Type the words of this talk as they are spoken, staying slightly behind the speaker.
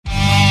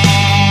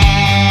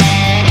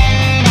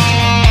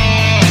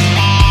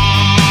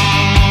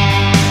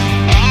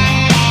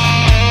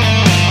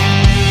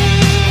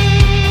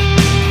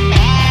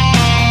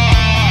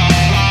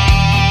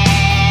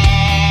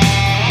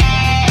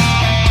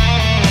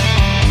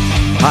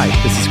Hi,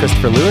 this is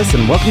Christopher Lewis,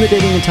 and welcome to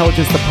Dating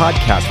Intelligence, the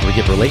podcast where we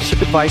give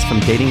relationship advice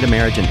from dating to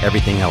marriage and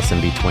everything else in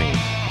between.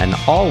 And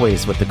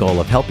always with the goal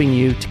of helping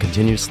you to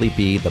continuously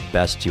be the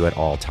best you at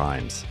all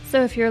times.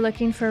 So if you're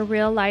looking for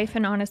real life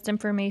and honest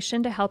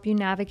information to help you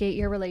navigate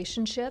your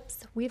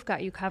relationships, we've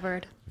got you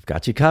covered. We've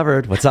got you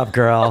covered. What's up,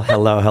 girl?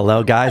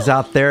 Hello, guys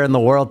out there in the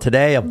world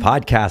today of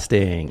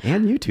podcasting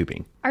and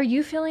YouTubing. Are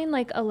you feeling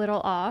like a little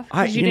off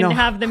because you didn't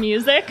have the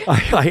music?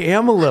 I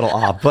am a little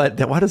off, but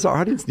why does our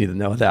audience need to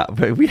know that?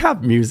 But we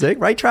have music,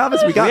 right,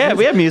 Travis? We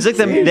have music.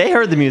 They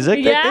heard the music.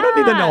 Yeah. They don't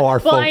need to know our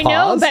full I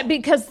know, but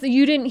because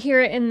you didn't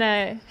hear it in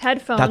the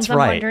headphones, That's I'm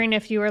right. wondering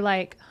if you were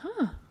like,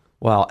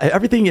 Well,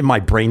 everything in my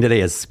brain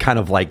today is kind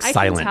of like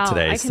silent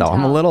today. So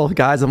I'm a little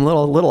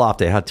off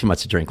today. I had too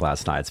much to drink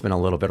last night. It's been a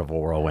little bit of a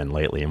whirlwind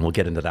lately, and we'll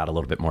get into that a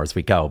little bit more as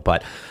we go.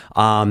 But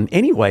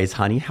anyways,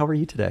 honey, how are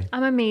you today?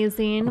 I'm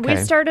amazing. Okay.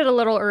 We started a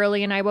little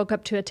early, and I woke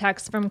up to a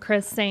text from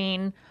Chris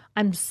saying,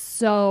 I'm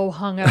so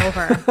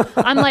hungover.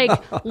 I'm like,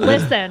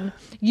 listen,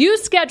 you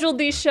scheduled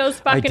these shows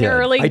fucking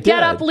early.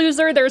 Get up,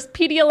 loser. There's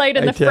Pedialyte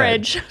in the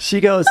fridge.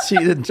 She goes,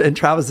 and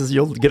Travis says,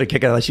 you'll get a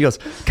kick out of that. She goes,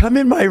 come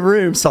in my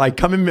room. So I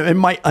come in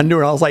my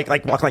underwear. I was like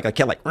walk like a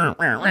kid, like,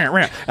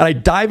 and I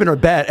dive in her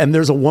bed, and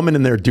there's a woman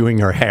in there doing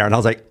her hair. And I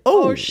was like,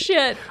 oh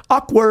shit,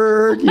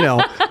 awkward,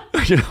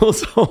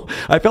 So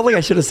I felt like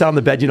I should have sat on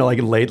the bed,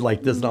 like laid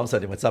like this, and all of a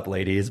sudden, what's up,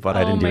 ladies? But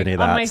I didn't do any of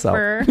that. On my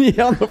fur.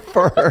 Yeah, on the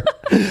fur.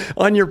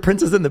 On your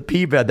Princess in the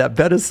Pea bed. That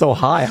bed is so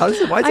high. Why is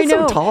it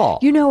so tall?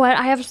 You know what?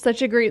 I have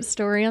such a great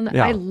story on that.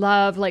 Yeah. I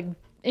love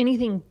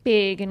anything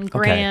big and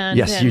grand.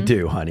 Yes, you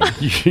do, honey.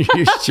 You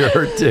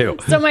sure do.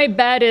 So my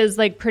bed is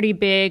pretty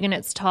big and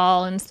it's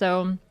tall, and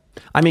so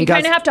you guys,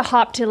 kind of have to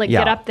hop to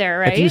get up there,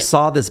 right? If you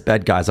saw this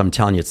bed, guys, I'm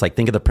telling you, it's like,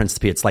 think of the Princess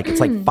Pea. It's like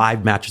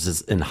 5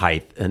 mattresses in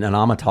height, and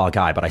I'm a tall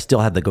guy, but I still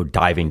had to go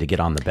diving to get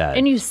on the bed.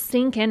 And you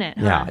sink in it,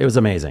 huh? Yeah, it was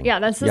amazing. Yeah,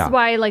 this is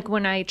why,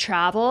 when I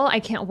travel, I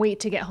can't wait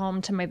to get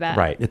home to my bed.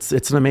 Right, it's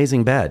an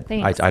amazing bed.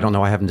 Thanks. I don't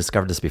know. I haven't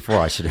discovered this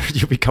before.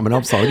 You'll be coming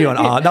up. So you're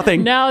doing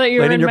nothing. Now that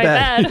you're in my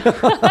bed,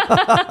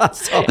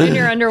 in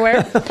your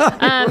underwear.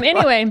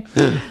 Anyway.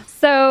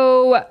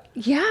 So,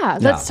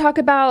 let's talk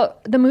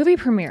about the movie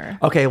premiere.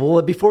 Okay,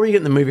 well, before we get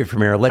in the movie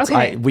premiere,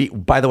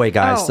 by the way,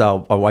 guys,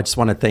 so I just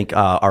want to thank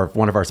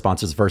one of our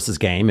sponsors, Versus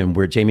Game,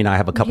 and Jamie and I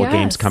have a couple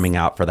games coming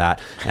out for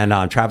that.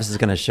 And Travis is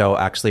going to show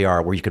actually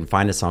where you can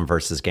find us on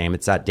Versus Game.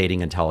 It's at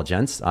Dating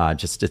Intelligence.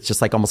 It's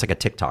just almost like a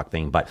TikTok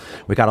thing, but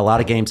we got a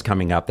lot of games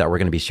coming up that we're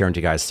going to be sharing to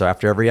you guys. So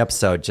after every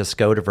episode, just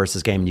go to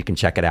Versus Game and you can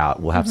check it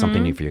out. We'll have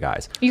something new for you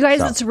guys. You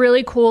guys, it's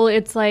really cool.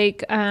 It's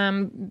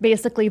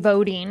basically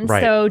voting.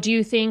 Right. So do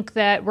you think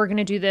that we're going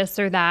to do this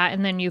or that,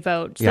 and then you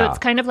vote? So it's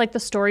kind of like the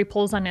story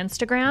polls on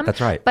Instagram. That's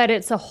right. But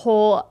it's a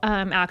whole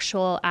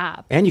actual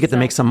app. And you get to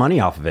make some money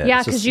off of it.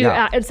 Yeah, because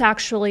it's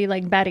actually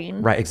like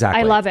betting. Right,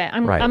 exactly. I love it.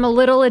 I'm a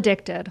little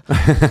addicted.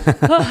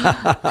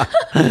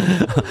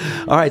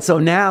 All right, so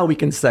now we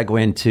can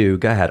segue into,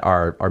 go ahead,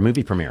 our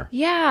movie premiere.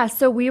 Yeah,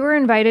 so we were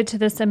invited to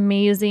this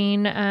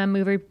amazing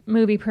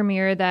movie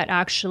premiere that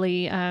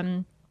actually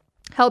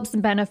helps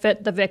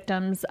benefit the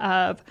victims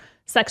of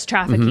sex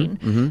trafficking.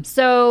 Mm-hmm.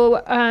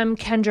 So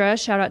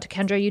Kendra, shout out to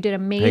Kendra. You did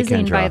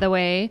amazing, by the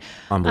way.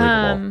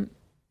 Unbelievable.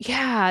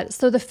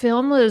 So the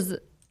film was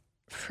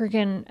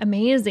friggin'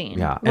 amazing.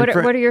 Yeah. What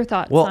are your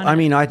thoughts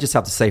on it? I just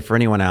have to say, for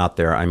anyone out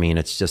there,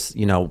 it's just,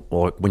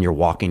 when you're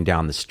walking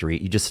down the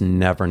street, you just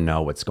never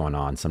know what's going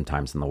on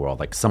sometimes in the world.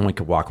 Like someone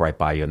could walk right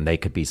by you and they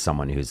could be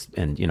someone who's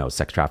in,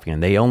 sex trafficking.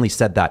 And they only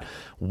said that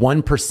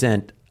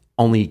 1%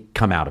 only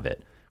come out of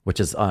it. Which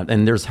is,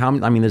 and there's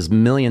there's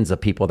millions of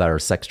people that are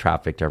sex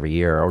trafficked every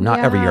year, or not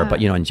every year,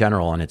 but in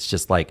general, and it's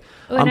just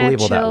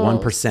unbelievable that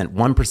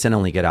 1%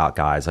 only get out,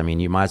 guys.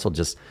 You might as well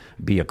just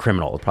be a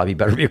criminal. It'd probably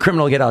better be a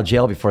criminal to get out of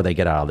jail before they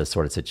get out of this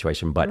sort of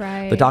situation. But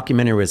the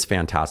documentary was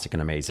fantastic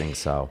and amazing.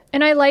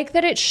 And I like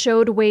that it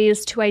showed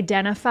ways to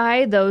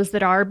identify those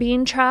that are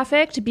being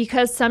trafficked,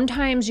 because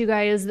sometimes, you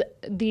guys,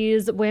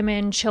 these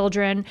women,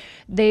 children,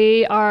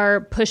 they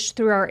are pushed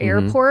through our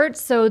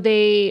airports, so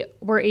they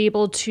were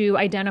able to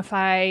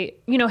identify,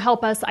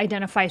 help us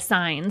identify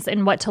signs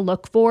and what to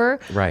look for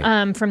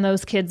from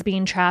those kids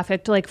being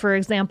trafficked. Like, for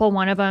example,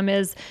 one of them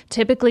is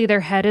typically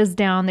their head is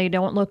down. They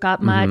don't look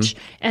up much.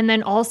 And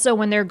then also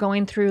when they're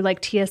going through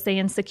TSA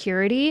and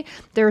security,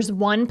 there's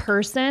one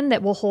person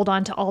that will hold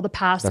on to all the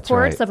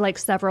passports of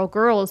several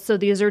girls. So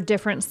these are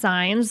different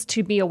signs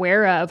to be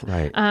aware of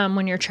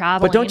when you're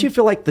traveling. But don't you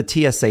feel like the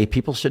TSA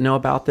people should know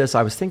about this?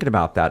 I was thinking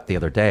about that the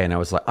other day, and I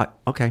was like,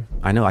 okay,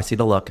 I know. I see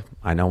the look.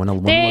 I know when a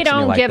woman looks at me like that.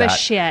 They don't give a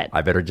shit.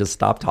 I better just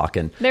stop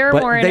talking. They're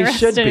more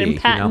interested in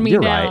patting me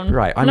down. You're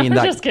right. I'm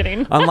just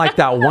kidding. Unlike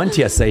that one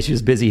TSA, she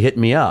was busy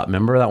hitting me up.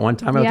 Remember that one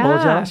time I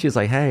told you? She was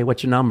like, hey,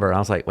 what's your number? And I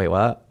was like, wait,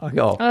 what? I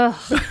go,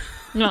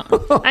 no.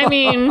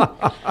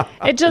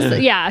 It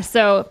just,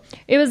 so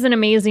it was an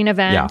amazing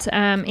event.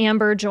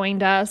 Amber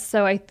joined us.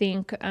 So I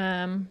think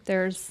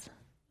there's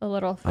a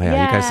little. Oh,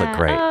 yeah, you guys look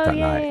great that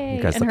yay. night.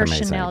 You guys and look her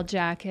amazing. Chanel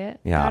jacket.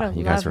 Yeah, Gotta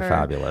you guys love were her.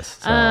 fabulous.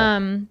 So.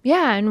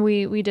 Yeah, and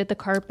we did the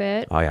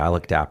carpet. Oh yeah, I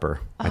look dapper.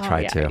 I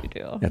tried to. You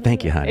do. Yeah,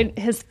 thank you, honey.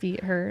 His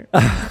feet hurt.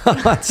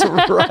 That's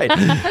right.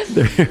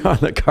 They're on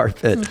the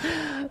carpet.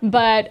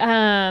 But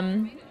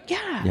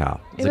Yeah,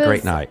 it was a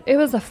great night. It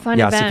was a fun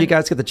event. So if you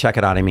guys get to check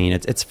it out, I mean,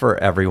 it's for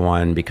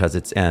everyone because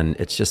it's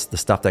just the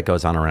stuff that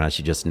goes on around us.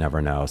 You just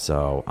never know.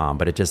 So,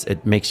 but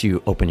it makes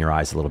you open your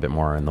eyes a little bit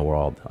more in the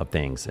world of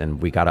things.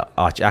 And we got to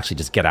actually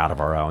just get out of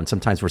our own.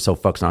 Sometimes we're so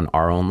focused on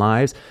our own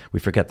lives, we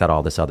forget that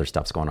all this other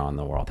stuff's going on in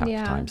the world half the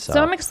time.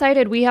 So I'm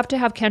excited. We have to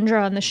have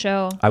Kendra on the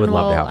show. I would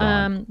love to have her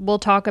on. We'll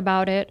talk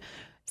about it.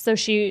 So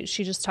she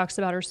just talks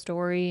about her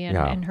story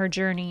and her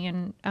journey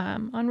and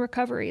on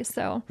recovery.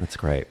 So that's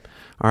great.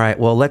 All right.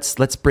 Well,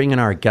 let's bring in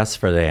our guest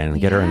for today and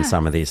get her in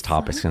some of these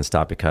topics and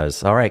stuff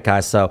because, all right,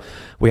 guys. So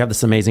we have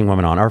this amazing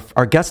woman on.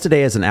 Our guest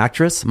today is an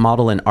actress,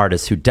 model, and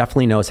artist who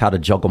definitely knows how to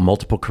juggle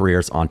multiple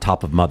careers on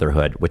top of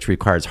motherhood, which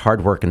requires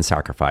hard work and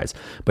sacrifice.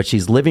 But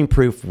she's living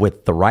proof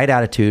with the right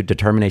attitude,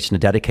 determination,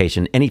 and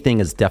dedication. Anything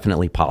is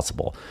definitely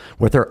possible.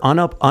 With her why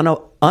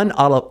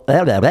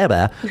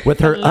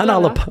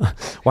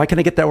can't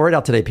I get that word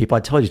out today, people? I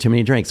told you too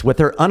many drinks. With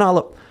her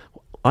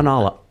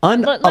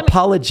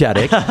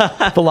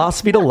unapologetic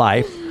philosophy to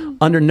life,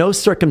 under no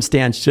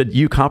circumstance should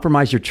you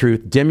compromise your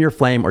truth, dim your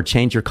flame, or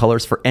change your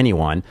colors for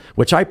anyone,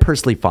 which I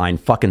personally find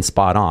fucking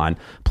spot on.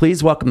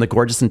 Please welcome the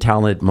gorgeous and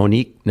talented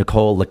Monique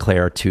Nicole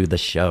LeClair to the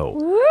show.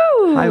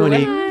 Woo! Hi,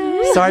 Monique.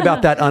 Sorry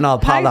about that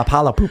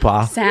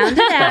poopa. Sound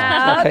it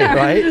out. Okay,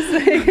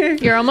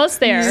 right? You're almost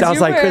there.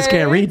 Sounds like Chris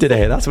can't read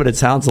today. That's what it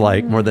sounds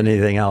like more than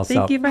anything else.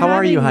 Thank you for how are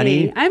having you,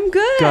 honey? me. I'm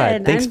good.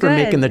 Good. Thanks I'm for good.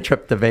 making the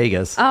trip to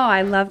Vegas. Oh,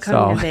 I love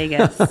coming to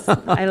Vegas.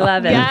 I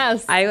love it.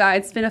 Yes.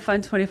 It's been a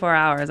fun 24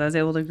 hours. I was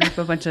able to group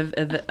a bunch of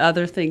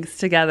other things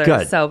together.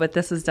 Good. But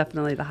this was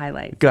definitely the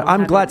highlight. Good. So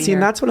I'm glad. to be See,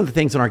 and here. that's one of the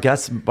things in our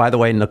guests, by the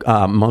way,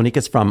 Monique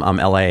is from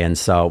LA. And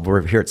so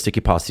we're here at Sticky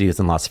Paw Studios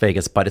in Las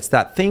Vegas. But it's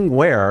that thing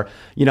where,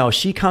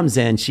 she comes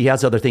in, she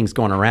has other things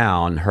going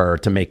around her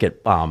to make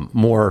it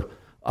more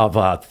of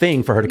a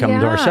thing for her to come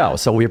into our show.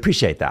 So we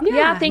appreciate that.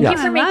 Yeah, thank you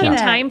for I making love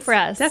it. time for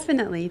us.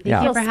 Definitely. Thank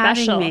Yeah. you for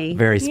Special. having me.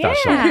 Very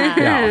special.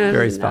 Yeah.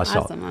 Very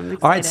special. Awesome. I'm All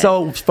right. excited.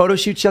 So photo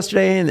shoots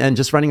yesterday and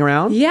just running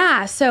around?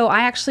 Yeah, so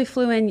I actually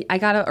flew in. I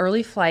got an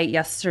early flight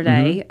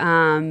yesterday.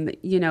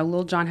 Mm-hmm.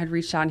 Lil Jon had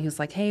reached out and he was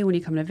like, "Hey, when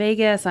you come to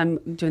Vegas, I'm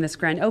doing this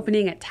grand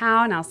opening at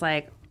Tao." And I was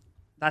like,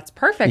 "That's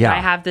perfect. Yeah. I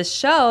have this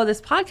show,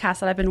 this podcast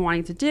that I've been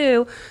wanting to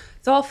do."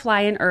 So I'll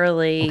fly in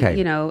early,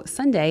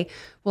 Sunday.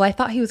 Well, I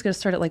thought he was going to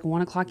start at like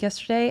 1:00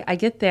 yesterday. I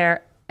get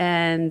there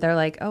and they're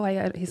like,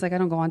 he's like, I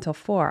don't go on until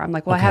 4. I'm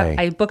like, well, Okay.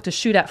 I booked a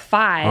shoot at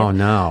 5. Oh,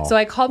 no. So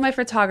I called my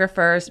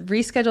photographer,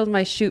 rescheduled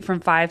my shoot from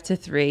 5 to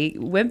 3,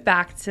 went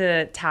back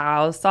to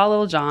Tao, saw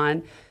Lil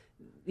Jon.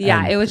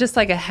 Yeah, And it was just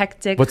like a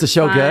hectic. was the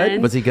show fun.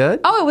 good? Was he good?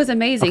 Oh, it was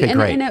amazing. Okay,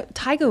 great. And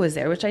Tyga was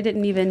there, which I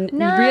didn't even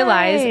Nice.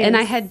 realize. And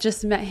I had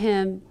just met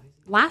him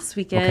last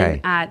weekend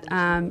Okay. at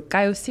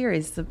Gaio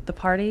Series, the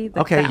party,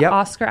 the yep.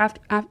 Oscar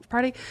after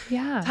party.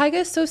 Yeah.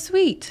 Tyga is so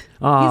sweet.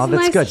 Oh, He's a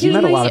that's nice good. You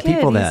kid. met a lot He's of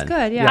people kid. then. He's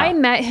good, yeah. I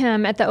met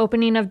him at the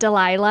opening of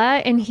Delilah,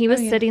 and he was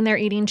sitting there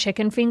eating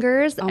chicken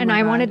fingers, and my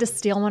I God. wanted to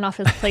steal one off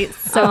his plate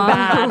so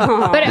bad.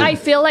 But I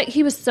feel like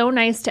he was so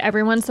nice to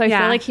everyone, so I Yeah.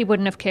 feel like he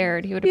wouldn't have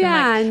cared. He would have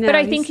Yeah, been like, no, but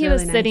I think he's he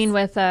was really sitting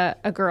nice. with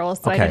a girl,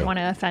 so I Okay. didn't want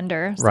to offend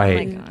her. So Right.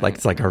 I'm Like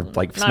it's like her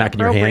not smacking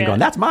your hand appropriate. going,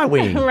 that's my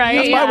wing. Right,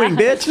 That's yeah. my wing,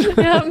 bitch.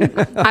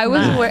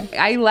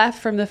 I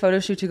left from the photo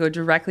shoot to go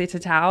directly to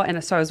Tao,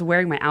 and so I was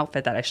wearing my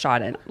outfit that I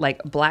shot in,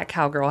 like black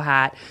cowgirl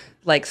hat,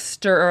 like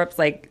stirrups,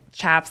 like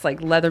chaps,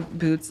 like leather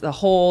boots, the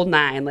whole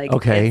 9. Like,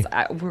 Okay.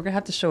 we're gonna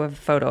have to show a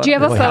photo. Do you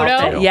have a We'll have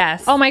photo? to.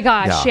 Yes. Oh my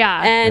gosh,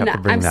 yeah. And You have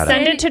to bring I'm that up.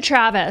 Send it to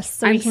Travis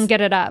so we I'm can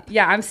get it up.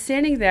 Yeah, I'm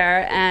standing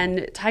there and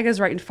Tyga's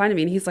right in front of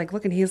me and he's like,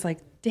 look, and he's like,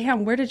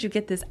 damn, where did you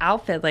get this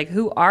outfit? Like,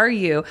 who are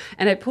you?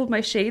 And I pulled my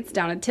shades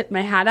down and tipped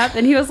my hat up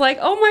and he was like,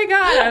 oh my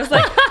God. I was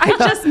like, I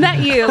just met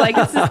you. Like,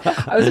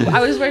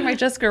 I was wearing my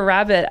Jessica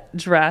Rabbit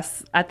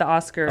dress at the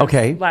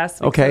Oscars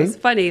last week. Okay. So it was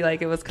funny.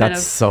 Like, it was kind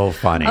That's of so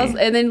funny.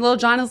 and then Lil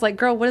Jon was like,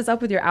 girl, what is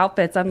up with your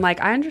outfits? I'm like,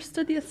 I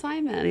understood the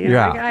assignment. You know,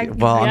 Yeah.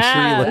 Well, I'm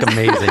sure you look Yes.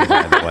 amazing,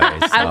 by the way.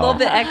 a so. little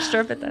bit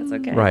extra, but that's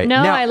okay. Right.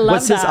 No, now, I love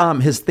what's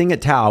that. his thing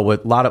at Tao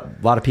with a lot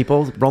of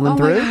people rolling Oh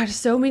through? my gosh,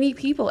 so many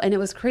people. And it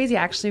was crazy.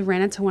 I actually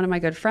ran into one of my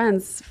good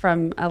friends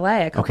from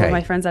LA, a couple Okay. of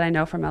my friends that I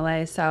know from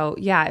LA. So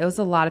yeah, it was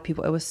a lot of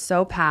people. It was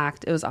so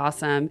packed. It was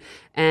awesome.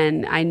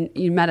 And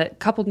you met a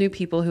couple new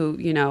people who,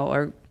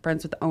 are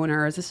friends with the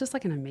owners. It's just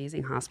like an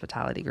amazing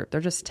hospitality group.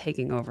 They're just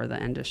taking over the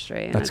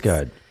industry. And That's it's-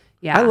 good.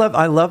 Yeah.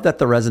 I love that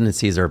the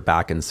residencies are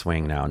back in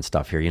swing now and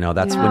stuff here. You know,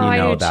 that's when you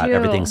know that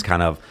everything's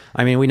kind of,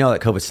 I mean, we know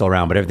that COVID's still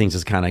around, but everything's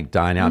just kind of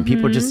dying out. And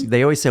people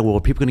they always say, well, are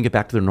people going to get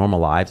back to their normal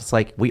lives? It's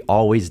like, we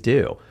always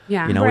do.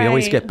 Yeah. You know, we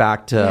always get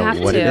back to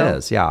what it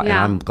is. Yeah. Yeah. And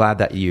I'm glad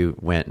that you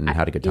went and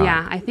had a good time.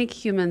 Yeah. I think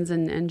humans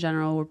in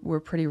general, we're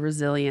pretty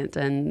resilient,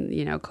 and,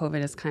 you know, COVID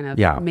has kind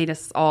of made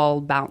us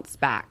all bounce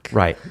back.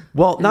 Right.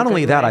 Well, not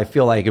only that, I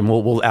feel like, and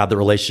we'll add the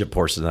relationship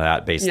portion of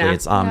that, basically.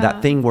 It's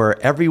that thing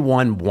where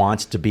everyone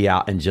wants to be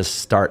out and just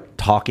start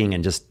talking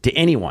and just to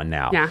anyone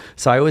now. Yeah.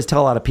 So I always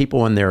tell a lot of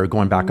people when they're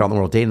going back out in the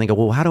world dating, they go,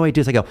 well, how do I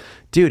do this? I go,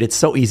 dude, it's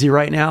so easy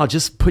right now.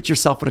 Just put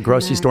yourself in a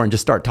grocery store and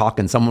just start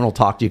talking. Someone will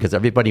talk to you because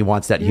everybody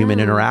wants that human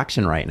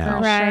interaction right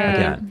now. Right.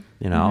 Again,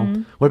 you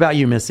know. What about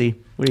you, Missy?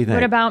 What do you think?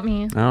 What about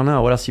me? I don't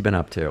know. What else you been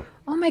up to?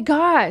 Oh my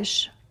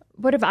gosh.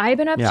 What have I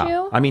been up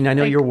to? I mean, I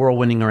know you're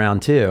whirlwinding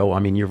around too. I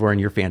mean, you're wearing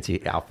your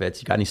fancy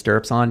outfits. You got any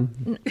stirrups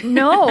on?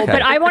 No,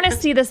 but I want to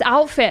see this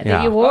outfit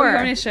that you wore. Oh,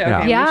 let me show you.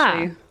 Okay, yeah. let me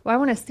show you. Well, I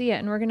want to see it,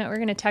 and we're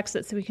gonna text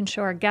it so we can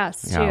show our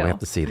guests too. Yeah, we have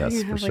to see this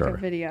I for have sure. like a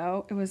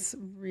video. It was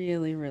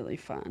really, really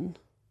fun.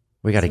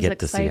 We got to This is get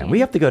to see exciting. him. We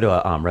have to go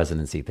to a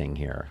residency thing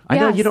here. I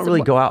know you don't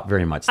really go out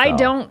very much, though. I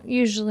don't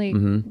usually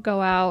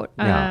go out.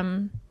 Yeah.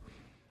 I'm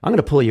going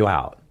to pull you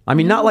out. I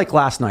mean, not like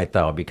last night,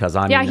 though, because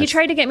I'm... Yeah, he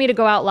tried to get me to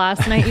go out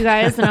last night, you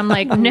guys, and I'm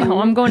like,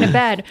 no, I'm going to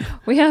bed.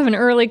 We have an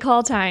early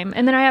call time,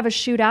 and then I have a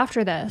shoot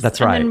after this.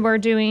 That's right. And then we're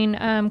doing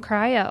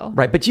cryo.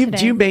 Right, but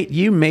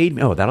you made...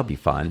 Oh, that'll be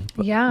fun.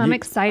 Yeah, I'm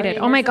excited.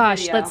 Oh my here's the gosh,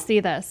 video. let's see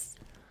this.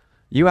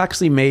 You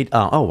actually made...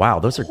 oh, wow,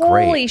 those are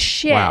great. Holy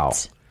shit. Wow.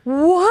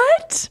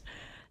 What?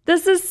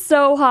 This is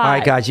so hot. All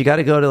right, guys, you got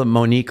to go to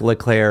Monique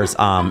LeClair's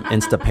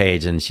Insta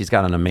page, and she's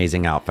got an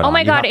amazing outfit. Oh my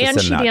on. God, You have to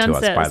and send she that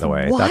dances. to us, by the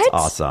way. What? That's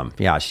awesome.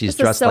 Yeah, she's This is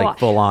dressed so like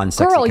full-on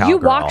sexy Girl, you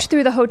cowgirl. walked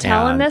through the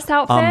hotel in And this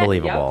outfit?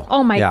 Unbelievable.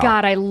 Oh my Yeah.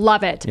 God, I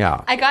love it.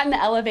 Yeah. I got in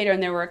the elevator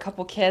and there were a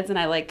couple kids, and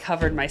I like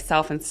covered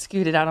myself and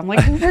scooted out. I'm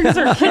like, who brings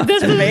their kids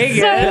This to is Vegas?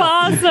 so Their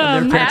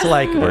awesome. parents are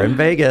like, we're in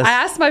Vegas. I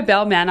asked my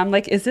bellman, I'm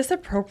like, is this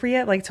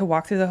appropriate, like, to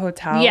walk through the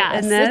hotel?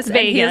 Yes, in this? it's And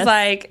Vegas. he's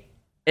like,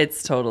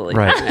 it's totally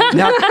Right. fine.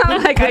 Now,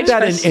 like, I put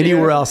that in trust you.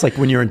 anywhere else, like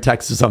when you're in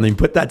Texas or something.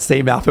 Put that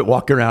same outfit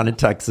walking around in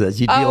Texas.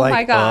 You'd be Oh like,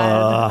 my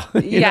God.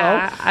 you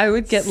Yeah, know? I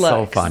would get So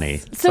looks. funny.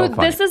 So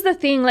funny. this is the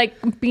thing,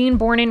 like being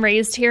born and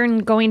raised here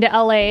and going to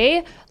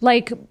LA,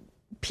 like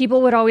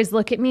people would always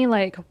look at me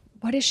like,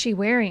 what is she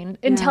wearing?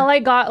 Until I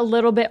got a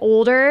little bit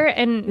older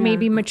and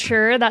maybe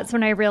mature, that's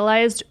when I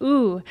realized,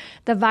 ooh,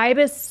 the vibe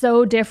is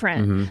so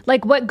different.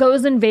 Like what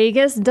goes in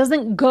Vegas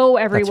doesn't go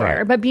everywhere.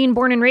 right. But being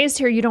born and raised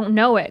here, you don't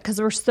know it because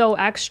we're so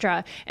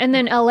extra. And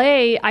then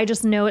LA, I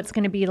just know it's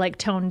going to be like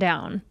toned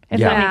down, if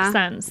Yeah. that makes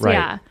sense. Right.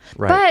 Yeah.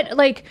 Right. But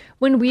like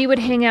when we would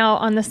hang out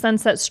on the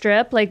Sunset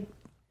Strip, like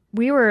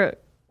we were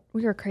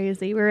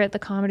crazy. We were at the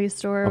Comedy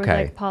Store with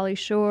Okay. like Pauly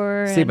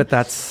Shore. See, and- but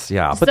that's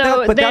but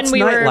So but then that's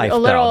we were nightlife a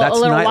little- though. That's a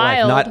little nightlife,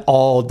 wild. not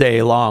all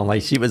day long.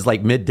 Like she was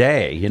like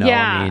midday. You know what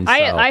I mean? So,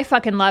 I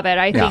fucking love it.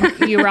 I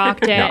think you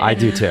rocked it. yeah, I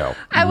do too.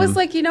 I was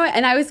like, you know what?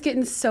 And I was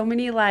getting so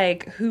many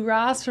like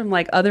hoorahs from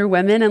like other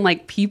women and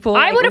like people.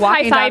 I like, would've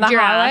walking down high-fived the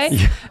your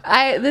house.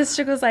 eye. This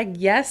chick was like,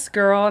 yes,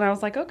 girl. And I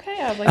was like, okay.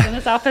 I was like, then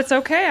this outfit's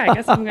okay. I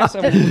guess I'm going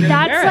to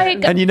That's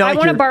like, And you know, I like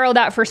want to you're- borrow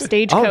that for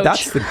Stagecoach. Oh,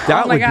 that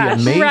Oh my would gosh.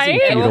 be amazing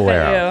Right? for you to Look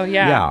wear. at you,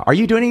 yeah. Are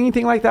you doing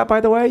anything like that, by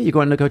the way? You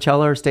going to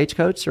Coachella or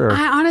Stagecoach or?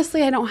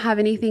 I don't have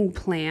anything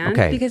planned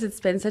Okay. because it's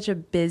been such a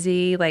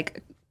busy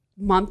like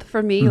month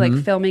for me, like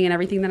filming and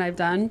everything that I've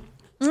done.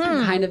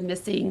 I'm kind of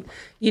missing,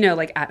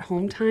 like at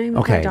home time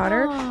with my Okay.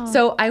 daughter.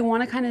 So I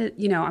want to kind of,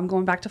 I'm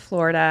going back to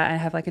Florida. I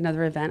have like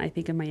another event, I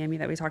think in Miami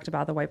that we talked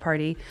about, the white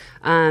party.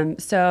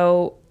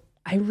 So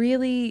I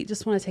really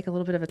just want to take a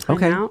little bit of a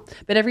time out.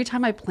 But every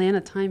time I plan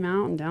a time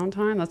out and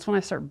downtime, that's when I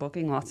start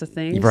booking lots of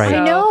things. Right.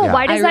 I know. Yeah.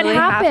 Why does I that really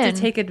happen? have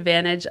to take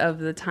advantage of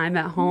the time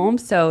at home.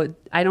 So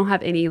I don't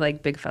have any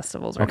like big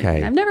festivals or Okay.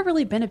 anything. I've never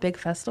really been a big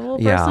festival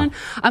Yeah. person.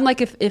 I'm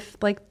like, if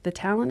like the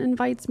talent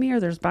invites me or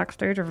there's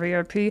backstage or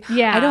VIP,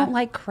 Yeah. I don't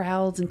like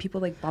crowds and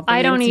people like bumping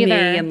I don't into me either.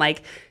 and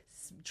like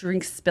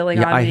drinks spilling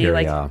Yeah, on I me. hear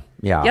Like ya.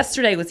 Yeah.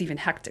 yesterday was even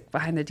hectic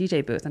behind the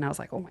DJ booth, and I was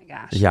like, oh my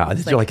gosh. Yeah,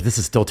 It's you're like, this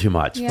is still too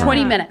much. for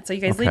 20 me. minutes. So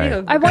you guys Okay.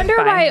 leave me. I wonder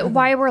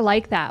why we're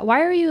like that.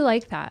 Why are you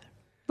like that?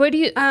 What do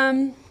you?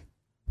 I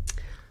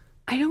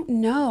don't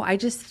know. I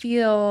just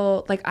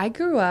feel like I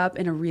grew up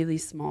in a really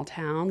small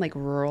town, like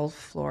rural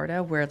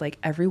Florida, where like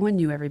everyone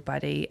knew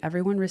everybody,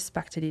 everyone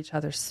respected each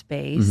other's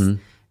space,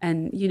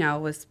 and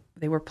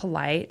they were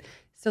polite.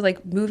 So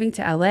like moving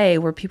to LA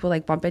where people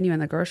like bump into you in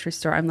the grocery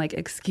store, I'm like,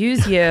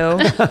 excuse you. You know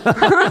what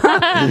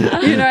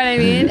I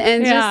mean?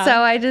 And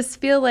Yeah. I just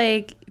feel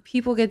like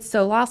people get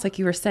so lost. Like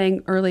you were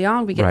saying early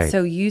on, we get Right.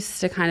 so used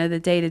to kind of the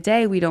day to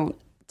day. We don't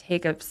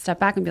take a step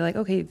back and be like,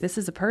 okay, this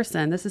is a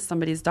person. This is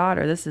somebody's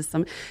daughter. This is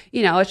some,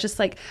 it's just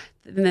like,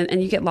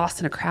 and you get lost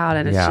in a crowd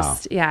and it's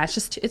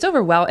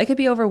overwhelming. It could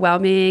be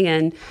overwhelming.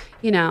 And,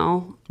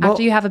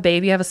 after you have a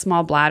baby, you have a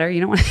small bladder.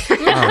 You don't want to Oh,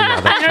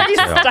 yeah, that's true,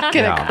 too. stuck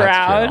in Yeah, a that's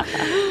crowd.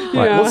 true.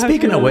 Well,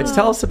 speaking of which,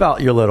 tell us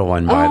about your little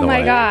one, by the way. Oh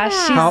my gosh.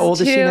 She's How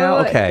old is she now?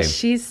 Okay.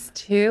 She's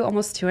 2,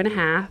 almost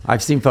 2.5.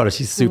 I've seen photos.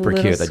 She's super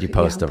cute that you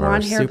post of her.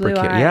 Blonde hair, Super blue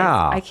cute. eyes.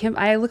 Yeah.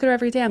 I look at her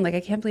every day. I'm like, I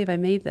can't believe I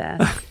made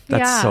this.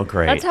 That's so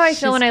great. That's how I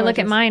feel She's when I look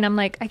at gorgeous. mine. I'm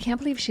like, I can't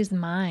believe she's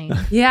mine.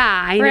 Yeah,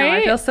 I know. I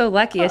Right? feel so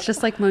lucky. It's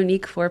just like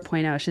Monique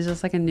 4.0. She's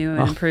just like a new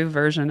and improved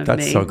version of me.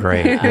 That's so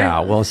great. Yeah.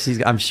 Well,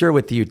 I'm sure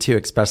with you too,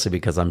 especially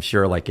because I'm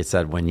sure, like you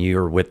said, when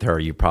you're with her,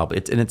 you probably,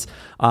 it's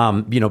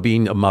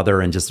being a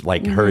mother and just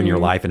like her in your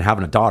life and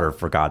having a daughter,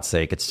 for God's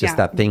sake, it's just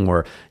that thing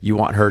where you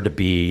want her to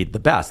be the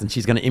best, and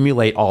she's going to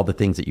emulate all the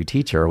things that you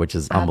teach her, which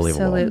is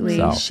unbelievable. Absolutely.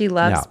 So, She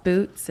loves yeah.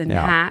 boots and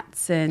Yeah.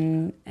 hats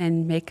and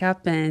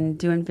makeup and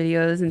doing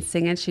videos and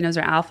singing. She knows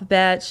her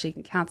alphabet. She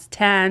can count to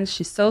 10.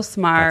 She's so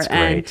smart That's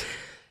and great.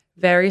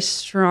 very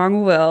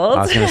strong-willed.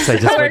 I was going to say,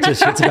 just wait till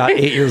she's about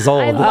 8 years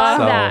old. I love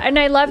so. that. And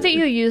I love that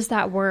you use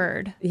that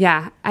word.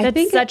 Yeah, I That's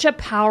think such a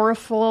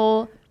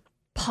powerful,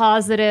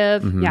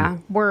 positive yeah.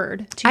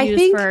 word to I use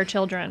think for our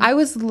children. I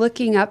was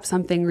looking up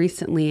something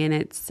recently, and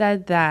it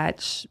said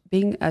that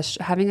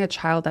having a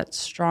child that's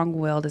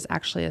strong-willed is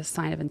actually a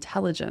sign of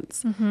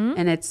intelligence,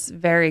 and it's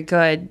very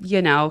good,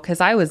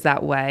 because I was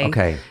that way.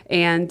 Okay.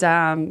 And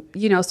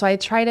so I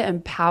try to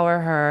empower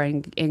her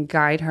and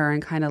guide her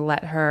and kind of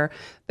let her,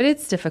 but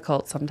it's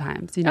difficult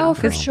sometimes, Oh,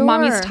 for 'cause sure.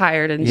 Mommy's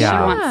tired and she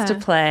Yeah. wants to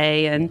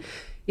play and.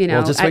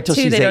 Well, just wait at till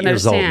 2, she's they 8 don't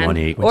years old, understand.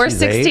 Monique. When Or she's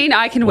 16, 8,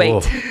 I can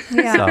wait.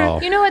 Yeah.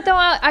 So- You know what, though?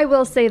 I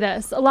will say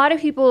this. A lot of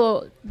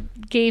people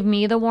gave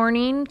me the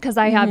warning because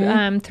I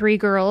have 3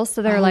 girls.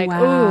 So they're like,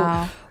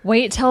 wow. ooh,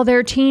 wait till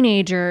they're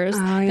teenagers.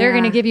 They're yeah.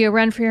 going to give you a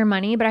run for your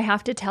money. But I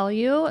have to tell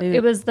you,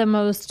 it was the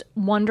most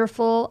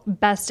wonderful,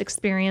 best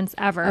experience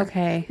ever.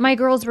 Okay. My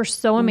girls were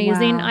so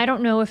amazing. Wow. I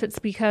don't know if it's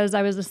because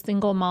I was a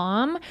single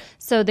mom.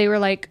 So they were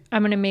like,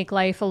 I'm going to make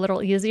life a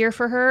little easier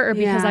for her, or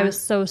because Yeah. I was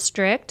so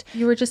strict.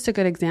 You were just a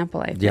good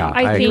example, I think. Yeah,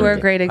 I think- You were a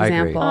agree. great I agree.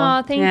 example.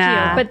 Oh, thank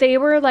Yeah. you. But they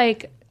were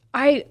like,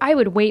 I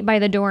would wait by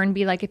the door and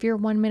be like, if you're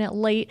 1 minute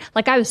late,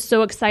 like I was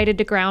so excited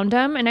to ground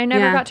them, and I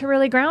never Yeah. got to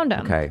really ground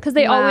them Okay. because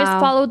they always Wow.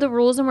 followed the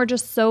rules and were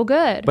just so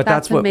good. But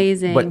That's that's what,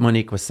 amazing. what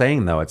Monique was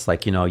saying, though. It's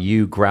like,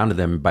 you grounded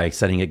them by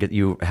setting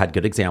you had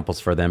good examples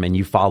for them and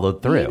you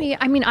followed through. Maybe,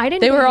 I mean, I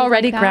didn't. They were behave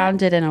already like that.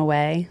 grounded in a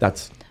way.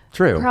 That's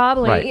true.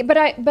 Probably, Right.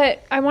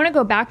 but I want to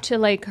go back to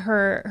like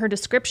her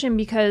description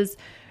because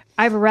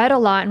I've read a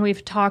lot and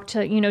we've talked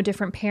to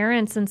different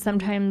parents, and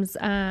sometimes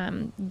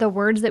the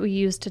words that we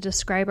use to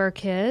describe our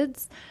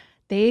kids,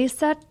 they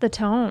set the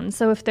tone.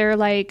 So if they're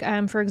like,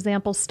 for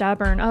example,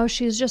 stubborn, oh,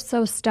 she's just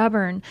so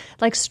stubborn.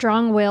 Like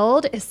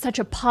strong-willed is such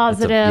a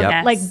positive,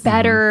 yep. like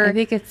better I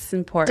think it's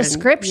important.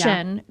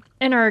 description.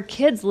 And our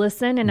kids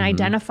listen and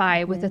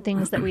identify with the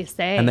things that we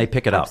say. And they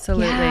pick it up.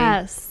 Absolutely.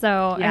 Yes.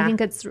 So Yeah. I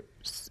think it's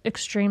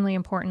extremely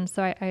important.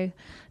 So I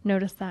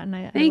noticed that, and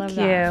I Thank love you.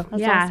 that.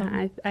 That's Yeah,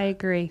 awesome. I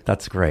agree.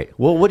 That's great.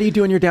 Well, what do you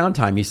do in your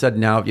downtime? You said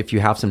now if you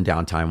have some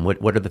downtime,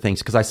 what are the things?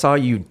 Because I saw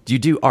you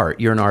do art.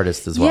 You're an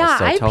artist as well. Yeah,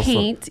 so I tell us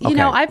paint. Okay.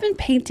 I've been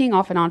painting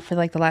off and on for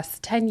like the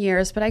last 10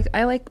 years, but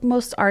I like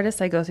most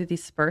artists, I go through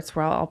these spurts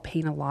where I'll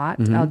paint a lot.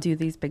 Mm-hmm. I'll do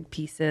these big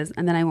pieces,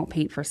 and then I won't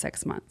paint for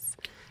 6 months.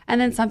 And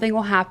then something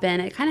will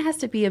happen. It kind of has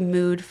to be a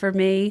mood for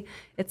me.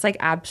 It's like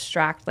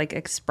abstract, like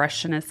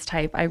expressionist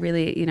type. I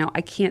really,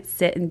 I can't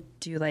sit and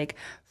do like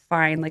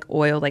fine, like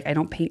oil. Like I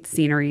don't paint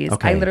sceneries.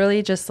 Okay. I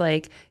literally just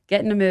like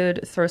get in a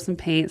mood, throw some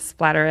paint,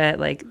 splatter it,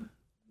 like,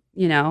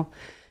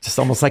 Just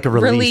almost like a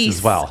release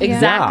as well.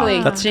 Exactly.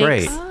 Yeah, that's Jinx.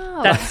 great.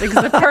 That's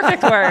the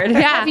perfect word.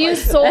 Yeah. Have you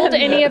sold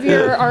any of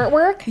your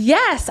artwork?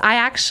 Yes, I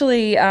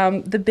actually,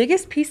 the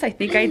biggest piece I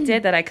think I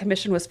did that I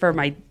commissioned was for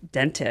my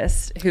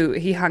dentist, who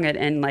he hung it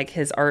in like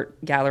his art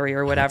gallery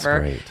or whatever.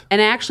 great. And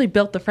I actually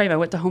built the frame. I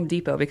went to Home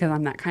Depot because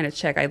I'm that kind of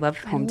chick. I love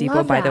Home Depot,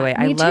 love by the that. way.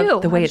 I Me love too.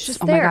 the way I was it's,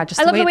 just oh my there. God,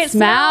 just I the love way the way it it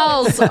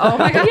smells. smells. Oh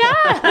my God.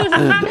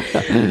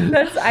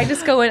 Yeah. I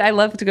just go in. I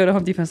love to go to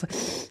Home Depot. It's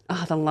like,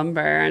 oh, the lumber,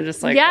 and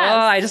just like,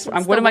 Yes,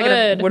 what the am I gonna,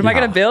 wood. what am I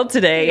gonna build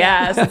today?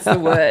 Yes, it's the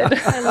wood.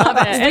 I love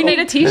it. We need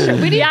a T-shirt.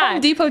 We need Yeah. a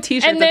Home Depot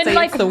T-shirt And that then says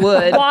like it's the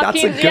wood. That's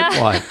walking, a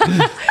good one.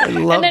 I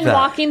love and then that.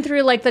 walking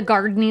through like the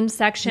gardening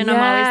section, I'm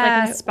always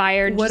like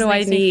inspired. What Just do I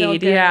makes me feel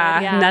need? good.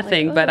 Yeah,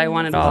 nothing, like, but I oh,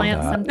 want it let's all.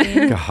 plant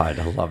something. God,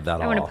 I love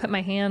that I all. want to put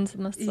my hands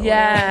in the soil.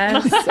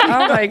 Yes.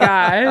 Oh my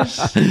gosh.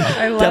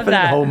 I love Definite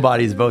that.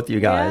 homebodies, both you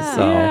guys. Yeah.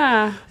 So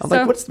Yeah. I'm So-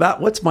 like, what's that?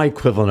 What's my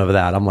equivalent of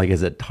that? I'm like,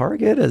 is it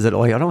Target? Is it?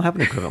 I don't have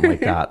an equivalent like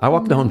that. I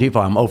walk to Home Depot,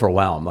 I'm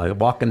overwhelmed. I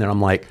walk in there,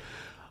 I'm like,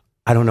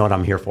 I don't know what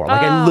I'm here for.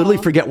 Like I literally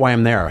forget why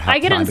I'm there. half I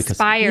get the time because-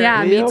 inspired.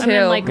 Yeah, me I'm too.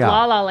 in like Yeah.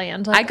 La La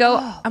Land. Like, I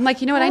go, I'm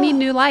like, you know what? I need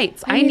new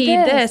lights. I need need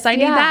this. this. I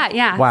need Yeah. that.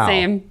 Yeah. Wow.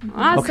 Same.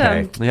 Awesome.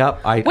 Okay.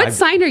 Yep. What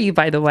sign are you,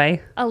 by the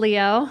way? a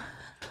Leo.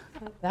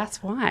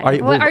 That's why. Are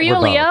you a we're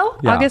Leo?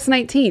 both. Yeah. August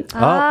 19th. Oh,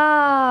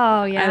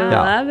 I yeah.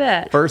 love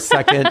it. First,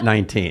 second,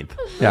 19th.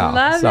 Yeah.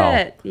 Love so,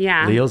 it.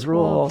 Yeah. Leo's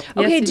rule.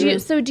 Okay, Yes, do you, do.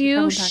 so do you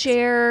Common tax.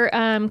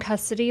 share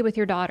custody with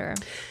your daughter?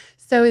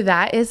 So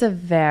that is a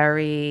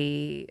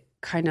very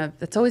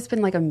it's always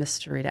been like a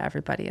mystery to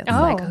everybody. It's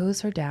like,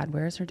 who's her dad?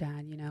 Where's her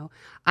dad?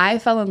 I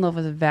fell in love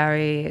with a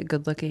very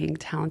good looking,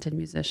 talented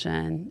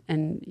musician.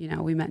 And,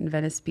 we met in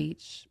Venice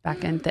Beach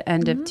back at the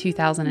end of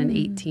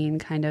 2018,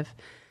 kind of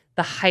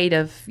the height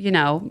of,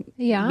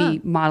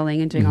 me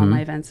modeling and doing all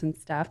my events and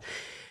stuff.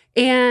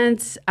 And,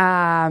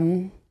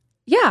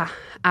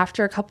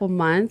 after a couple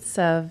months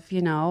of,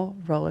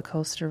 roller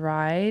coaster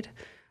ride,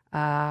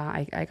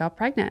 I got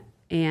pregnant.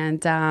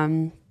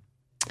 And,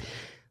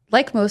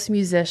 like most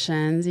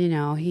musicians,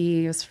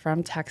 he was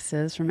from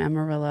Texas, from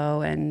Amarillo,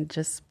 and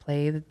just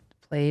played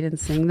and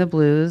sing the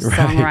blues,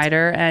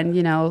 songwriter.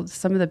 And,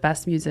 some of the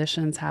best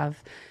musicians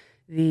have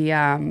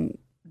the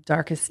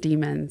darkest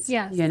demons,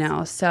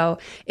 So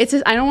it's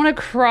I don't want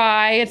to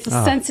cry. It's a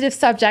sensitive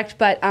subject,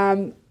 but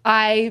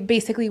I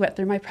basically went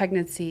through my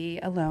pregnancy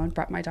alone,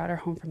 brought my daughter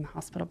home from the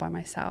hospital by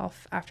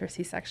myself after a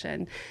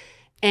C-section.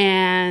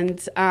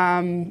 And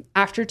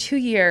after 2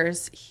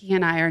 years, he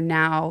and I are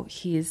now,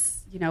 he's,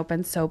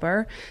 been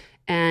sober,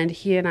 and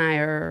he and I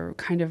are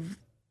kind of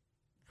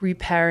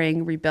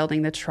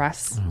rebuilding the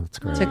trust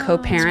to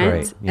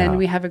co-parent. Yeah. And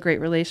we have a great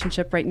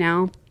relationship right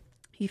now.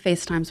 He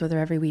FaceTimes with her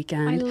every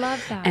weekend. I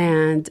love that.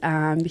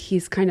 And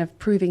he's kind of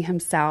proving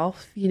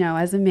himself,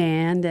 as a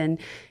man. And,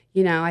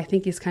 I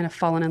think he's kind of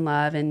fallen in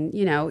love. And,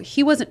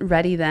 he wasn't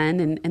ready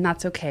then, and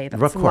that's okay.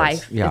 That's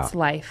life. Yeah. It's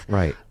life.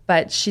 Right.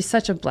 But she's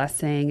such a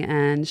blessing,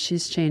 and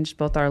she's changed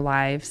both our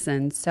lives.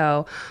 And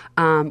so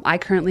I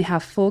currently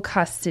have full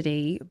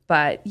custody.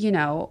 But,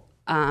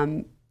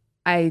 I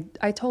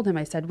told him,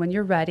 I said, when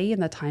you're ready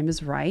and the time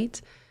is right,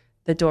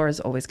 the door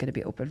is always going to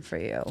be open for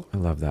you. I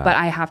love that. But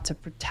I have to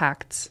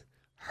protect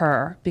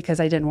her because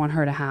I didn't want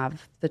her to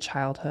have the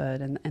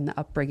childhood and the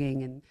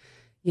upbringing and,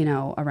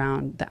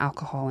 around the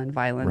alcohol and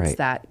violence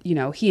that,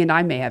 he and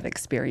I may have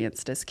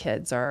experienced as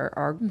kids or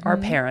our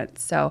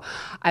parents. So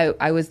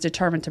I was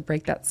determined to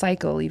break that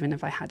cycle, even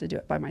if I had to do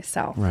it by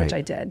myself, which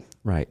I did.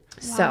 Right.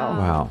 So,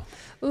 wow.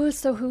 Ooh,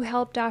 so who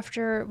helped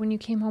after when you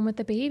came home with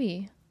the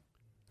baby?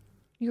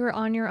 You were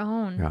on your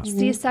own. Yeah.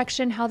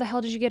 C-section. How the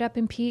hell did you get up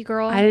and pee,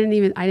 girl? I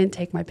didn't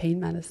take my pain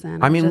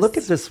medicine. I mean, look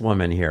at this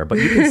woman here, but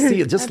you can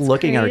see just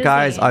looking at her,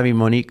 guys. I mean,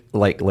 Monique,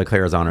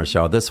 LeClair is on her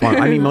show. This one,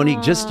 I mean,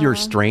 Monique, just your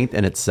strength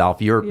in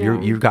itself.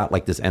 You've got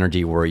like this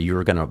energy where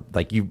you're gonna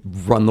you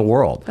run the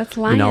world. That's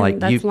lion.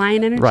 That's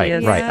lion energy. Right.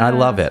 I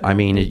love it. I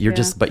mean,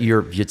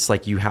 it's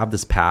like you have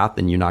this path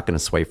and you're not going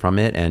to sway from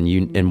it.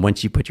 And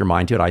once you put your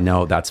mind to it, I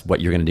know that's what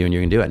you're going to do, and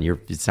you're going to do it.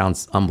 And it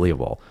sounds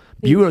unbelievable.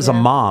 You as a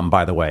mom,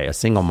 by the way, a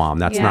single mom,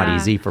 that's not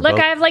easy for both. Look,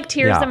 I have like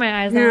tears in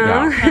my eyes.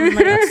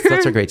 That's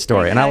such a great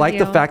story. And I like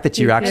the fact that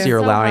you actually are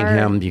allowing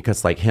him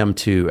him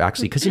to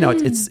actually, because,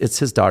 it's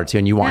his daughter too,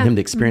 and you want him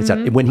to experience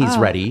that when he's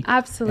ready.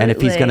 Absolutely. And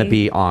if he's going to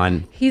be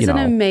on, he's an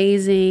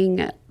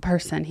amazing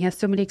person. He has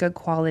so many good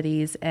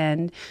qualities,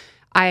 and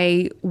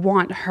I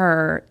want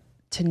her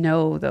to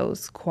know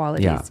those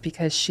qualities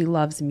because she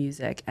loves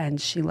music and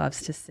she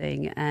loves to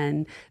sing,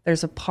 and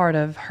there's a part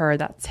of her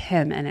that's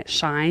him and it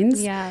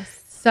shines. Yes.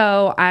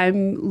 So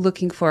I'm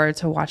looking forward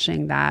to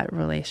watching that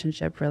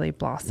relationship really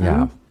blossom.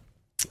 Yeah.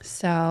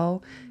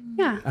 So,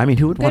 yeah. I mean,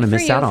 who would want to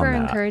miss out on that? For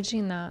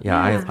encouraging that.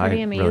 Yeah, I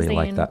pretty amazing. really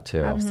like that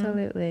too.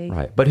 Absolutely.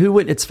 Right. But who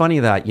would, it's funny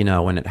that,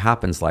 when it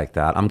happens like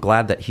that, I'm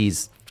glad that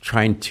he's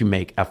trying to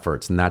make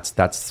efforts, and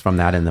that's from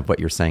that end of what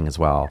you're saying as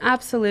well.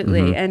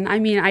 Absolutely. And I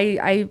mean,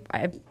 I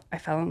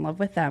fell in love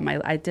with them.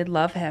 I did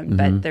love him,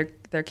 but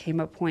there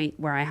came a point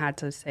where I had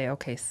to say,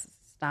 okay,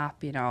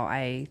 stop,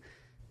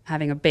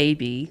 having a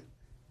baby,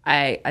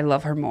 I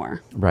love her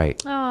more.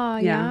 Right. Oh,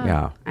 yeah.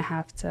 Yeah. I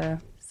have to,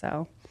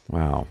 so.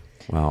 Wow.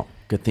 Well,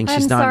 good thing I'm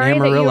she's not sorry in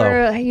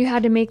Amarillo. that you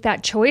had to make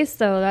that choice,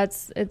 though.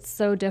 It's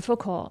so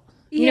difficult.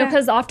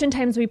 Because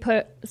oftentimes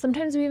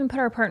sometimes we even put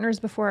our partners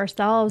before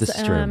ourselves. This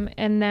is true.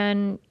 And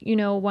then,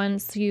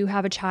 once you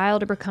have a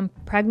child or become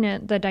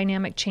pregnant, the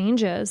dynamic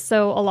changes.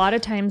 So a lot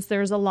of times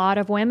there's a lot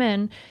of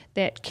women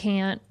that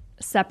can't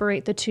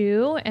separate the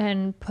two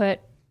and put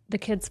the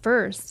kids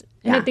first.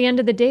 And at the end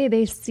of the day,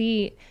 they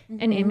see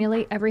and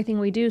emulate everything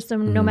we do. So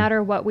no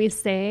matter what we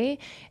say,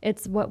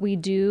 it's what we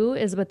do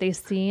is what they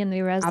see and they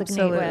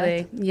resonate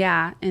with.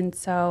 Yeah. And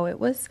so it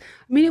was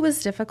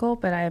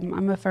difficult, but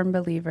I'm a firm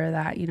believer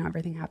that,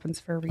 everything happens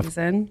for a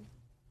reason.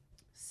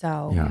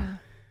 So. Yeah.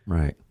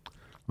 Right.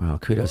 Well,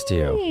 kudos to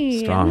you.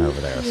 Strong over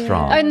there.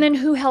 Strong. And then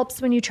who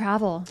helps when you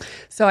travel?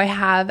 So I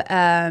have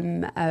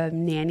a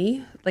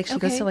nanny. Like she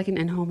goes to like an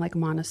in-home like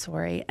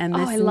Montessori. And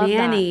this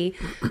nanny,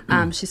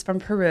 she's from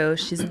Peru.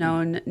 She's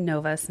known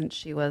Nova since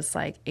she was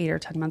like 8 or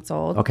 10 months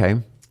old.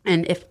 Okay.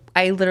 And if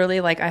I literally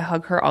I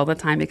hug her all the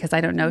time because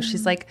I don't know,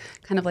 she's like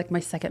kind of like my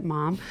second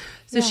mom.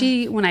 So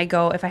she, when I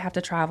go, if I have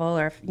to travel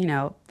or,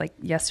 like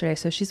yesterday,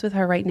 so she's with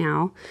her right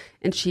now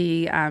and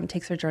she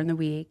takes her during the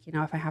week,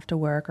 if I have to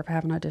work or if I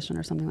have an audition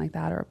or something like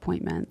that or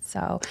appointment.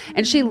 So,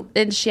 and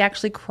she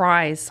actually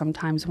cries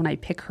sometimes when I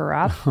pick her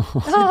up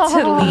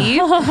to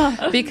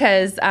leave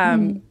because,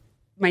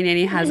 my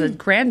nanny has a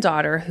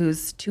granddaughter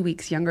who's 2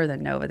 weeks younger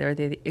than Nova. They're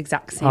the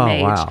exact same Oh,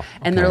 age. wow.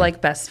 And they're Okay.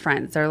 like best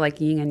friends. They're like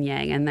yin and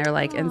yang, and they're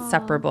like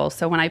inseparable.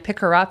 So when I pick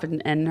her up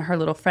and her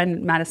little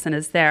friend Madison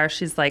is there,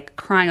 she's like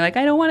crying, like,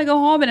 I don't want to go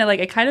home. And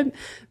it kind of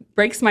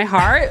breaks my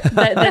heart.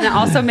 But then it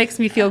also makes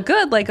me feel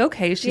good. Like,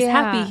 okay, she's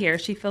happy here.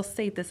 She feels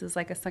safe. This is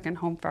like a second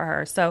home for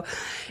her. So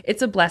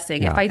it's a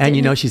blessing. Yeah. If I And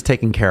didn't, she's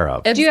taken care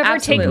of. Do you ever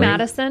Absolutely. take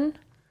Madison?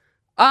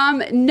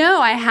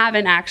 No, I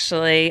haven't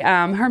actually.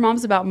 Her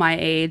mom's about my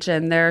age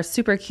and they're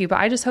super cute, but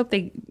I just hope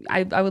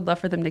I would love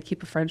for them to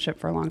keep a friendship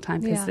for a long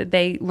time because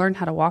they learned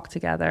how to walk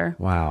together.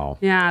 Wow.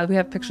 Yeah, we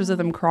have pictures of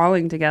them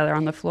crawling together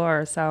on the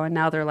floor. So, and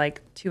now they're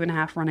like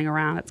 2.5 running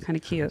around. It's kind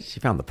of cute. She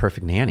found the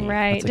perfect nanny.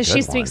 Right. That's a Does good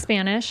she speak one.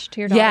 Spanish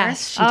to your daughter?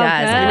 Yes, she Oh, does.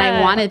 And I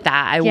good. wanted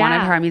that. I wanted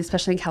Yeah. her. I mean,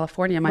 especially in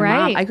California. My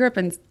Right. mom, I grew up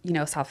in,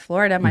 South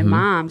Florida. My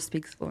mom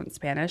speaks fluent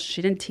Spanish.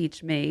 She didn't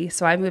teach me.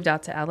 So I moved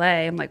out to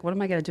LA. I'm like, what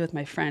am I going to do with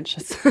my French?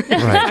 It's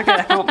not going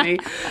to help me.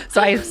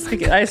 So I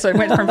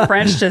went from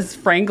French to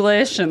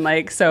Franglish and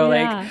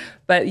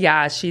but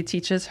yeah, she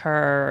teaches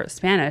her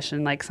Spanish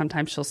and like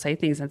sometimes she'll say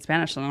things in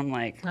Spanish and I'm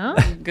like,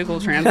 Google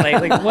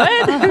Translate, like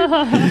what?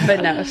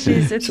 But no, it's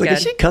She's like, good.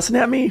 is she cussing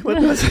at me? What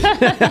was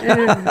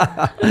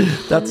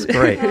That's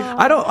great.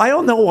 I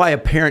don't know why a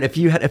parent, if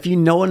you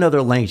know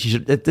another language, you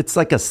should. It's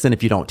like a sin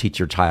if you don't teach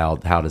your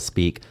child how to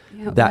speak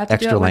You have that to do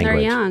extra it when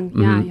language. They're young.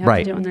 Mhm. Yeah, you have Right.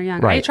 to do it when they're young.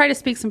 Right. I try to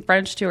speak some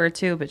French to her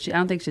too, but I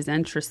don't think she's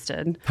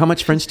interested. How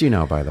much French do you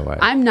know, by the way?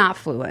 I'm not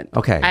fluent.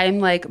 Okay. I'm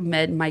like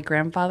mid. My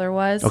grandfather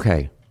was.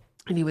 Okay.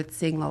 And he would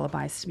sing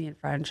lullabies to me in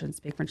French and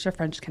speak French. They're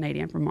French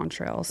Canadian from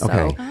Montreal. So,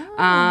 Okay.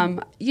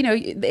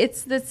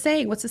 it's the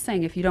saying. What's the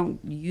saying? If you don't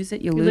use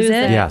it, you lose lose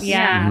it. it. Yes.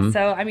 Yeah. Mhm.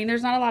 So, I mean,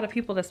 there's not a lot of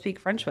people that speak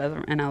French with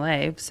in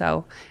LA.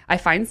 So I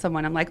find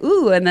someone, I'm like,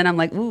 ooh, and then I'm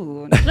like,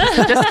 ooh.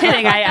 Just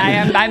kidding.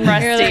 I'm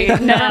rusty.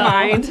 like, Never no.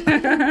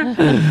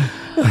 mind.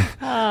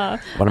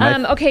 One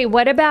of my Okay,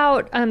 what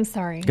about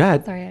sorry. Go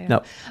ahead. Sorry.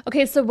 No.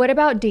 Okay, so what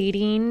about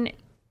dating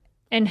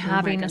and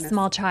having a goodness.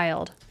 small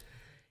child?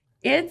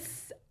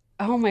 It's,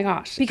 oh my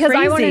gosh. Because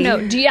I want to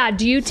crazy. know,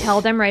 do you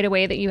tell them right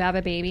away that you have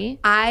a baby?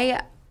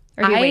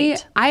 Or do you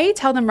wait? I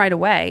tell them right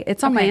away.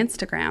 It's on my Okay.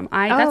 Instagram.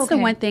 That's the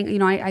okay. one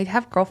thing, I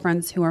have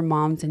girlfriends who are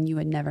moms and you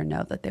would never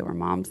know that they were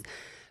moms.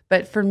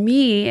 But for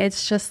me,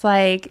 it's just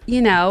like,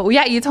 you told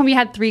me you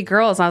had 3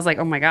 girls. I was like,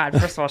 oh my God,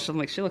 first of all,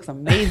 she looks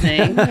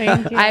amazing.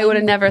 Thank you. I would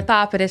have never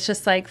thought, but it's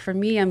just like, for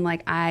me, I'm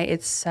like,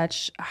 it's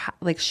such,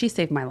 like, she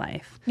saved my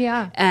life.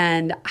 Yeah.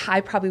 And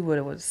I probably would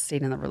have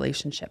stayed in the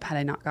relationship had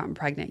I not gotten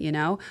pregnant,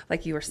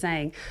 like you were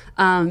saying.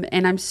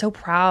 And I'm so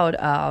proud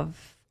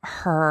of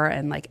her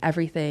and like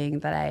everything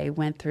that I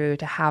went through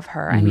to have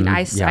her. I mean,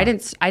 I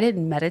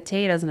didn't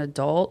meditate as an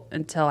adult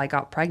until I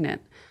got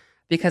pregnant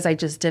because I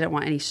just didn't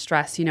want any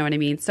stress, you know what I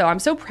mean? So I'm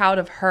so proud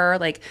of her,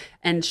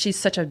 and she's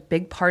such a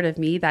big part of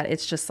me that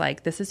it's just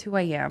like, this is who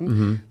I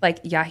am. Like,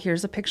 yeah,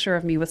 here's a picture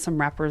of me with some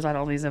rappers at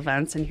all these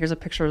events, and here's a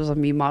pictures of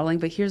me modeling,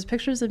 but here's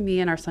pictures of me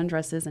in our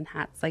sundresses and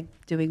hats, like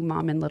doing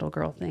mom and little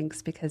girl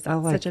things, because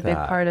that's like such a big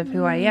that. part of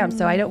who I am.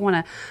 So I don't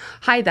want to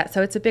hide that.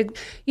 So it's a big,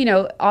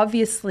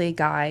 obviously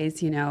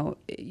guys,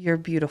 you're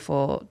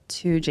beautiful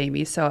too,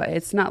 Jamie. So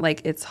it's not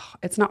like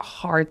it's not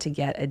hard to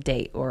get a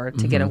date or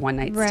to get a one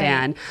night Right.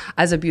 stand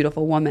as a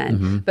beautiful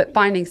woman, but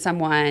finding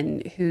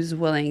someone who's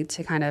willing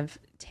to kind of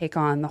take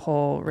on the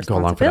whole Go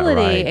along for that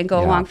responsibility ride. and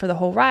go Yeah. along for the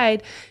whole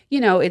ride,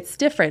 it's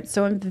different.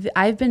 So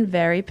I've been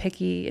very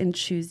picky and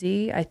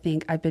choosy. I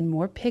think I've been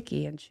more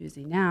picky and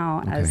choosy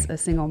now as a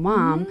single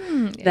mom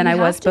than I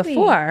You was have to be.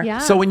 before. Yeah.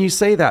 So when you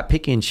say that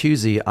picky and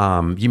choosy,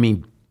 you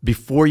mean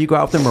before you go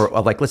out with them,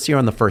 or like, let's say you're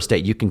on the first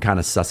date, you can kind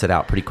of suss it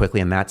out pretty quickly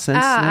in that sense?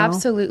 now?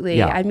 Absolutely.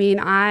 Yeah. I mean,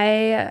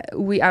 I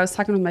was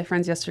talking with my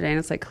friends yesterday, and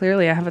it's like,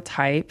 clearly I have a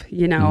type.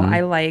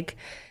 I like,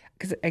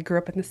 because I grew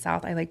up in the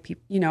South. I like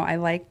people. I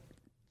like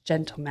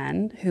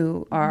gentlemen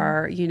who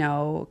are,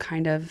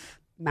 kind of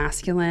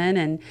masculine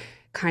and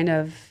kind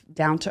of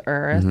down to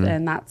earth,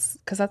 and that's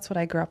because that's what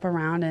I grew up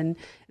around, and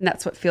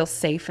that's what feels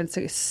safe. And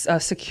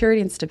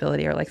security and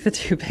stability are like the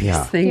 2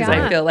 biggest things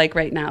Yeah. I feel like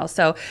right now.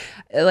 So,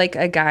 like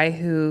a guy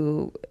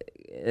who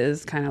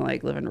is kind of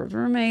like living with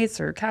roommates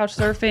or couch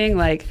surfing,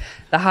 like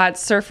the hot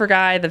surfer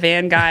guy, the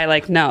van guy,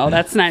 like, no,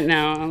 that's not,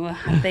 no,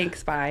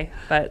 thanks, bye.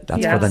 But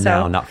That's yeah, for the so-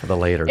 now, not for the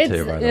later, too, by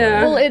the way.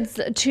 Well, it's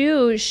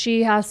too,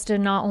 she has to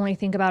not only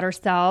think about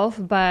herself,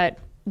 but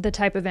the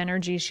type of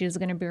energy she's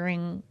going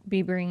to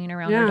be bringing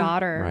around her Yeah.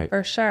 daughter. Right.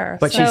 For sure.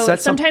 But So- she said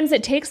something. Sometimes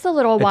it takes a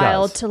little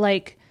while does. to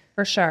like,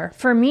 for sure.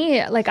 for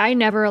me, like I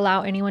never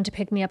allow anyone to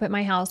pick me up at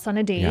my house on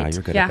a date. Yeah,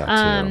 you're good Yeah. at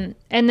that, too.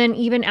 And then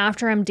even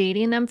after I'm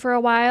dating them for a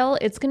while,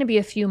 it's going to be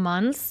a few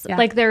months. Yeah.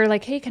 Like they're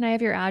like, hey, can I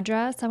have your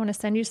address? I want to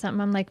send you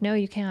something. I'm like, no,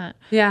 you can't.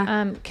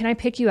 Yeah. Can I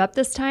pick you up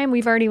this time?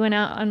 We've already went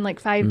out on like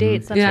 5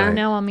 dates. That's Yeah. like,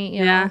 no, I'll meet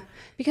you. Yeah.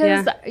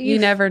 Because Yeah. You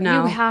never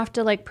know. You have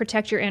to like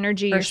protect your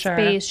energy, your sure.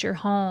 space, your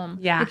home.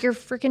 Yeah. Like your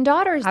freaking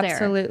daughter's there.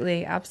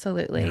 Absolutely.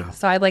 Absolutely.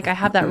 So I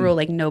have that rule,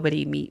 like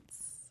nobody meets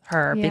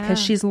her Yeah. because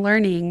she's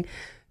learning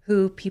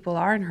who people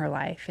are in her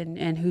life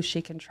and who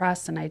she can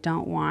trust. And I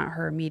don't want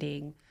her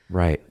meeting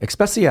Right.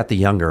 Especially at the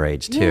younger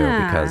age too,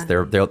 Yeah.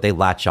 because they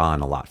latch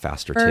on a lot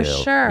faster For too.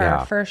 sure,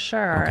 Yeah. for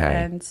sure.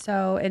 Okay.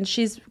 And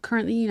she's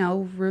currently,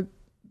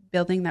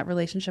 rebuilding that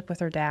relationship with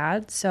her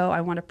dad. So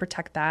I want to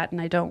protect that,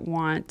 and I don't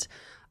want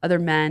other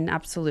men.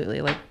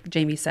 Absolutely, like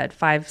Jamie said,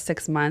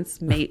 5-6 months,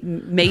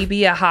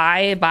 maybe a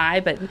high bye,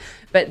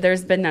 but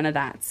there's been none of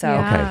that. So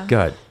Yeah. Okay,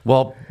 good.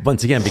 Well,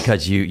 once again,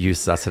 because you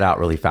suss it out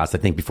really fast, I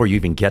think before you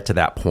even get to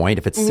that point,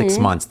 if it's 6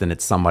 months, then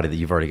it's somebody that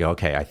you've already go,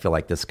 okay, I feel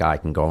like this guy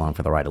can go along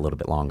for the ride a little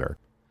bit longer.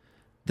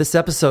 This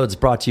episode is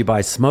brought to you by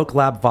Smoke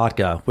Lab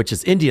Vodka, which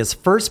is India's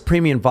first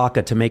premium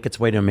vodka to make its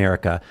way to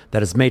America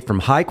that is made from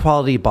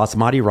high-quality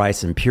basmati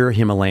rice and pure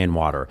Himalayan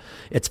water.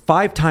 It's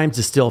 5 times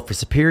distilled for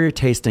superior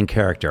taste and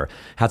character,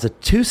 has a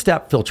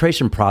 2-step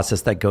filtration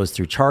process that goes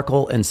through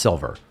charcoal and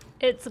silver.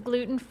 It's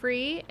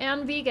gluten-free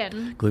and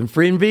vegan.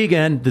 Gluten-free and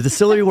vegan. The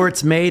distillery where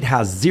it's made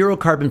has 0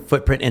 carbon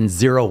footprint and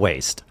 0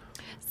 waste.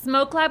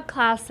 Smoke Lab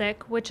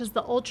Classic, which is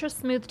the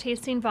ultra-smooth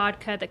tasting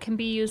vodka that can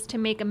be used to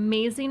make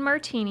amazing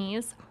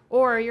martinis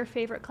or your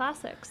favorite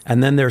classics.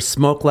 And then there's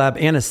Smoke Lab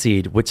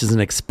Aniseed, which is an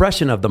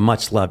expression of the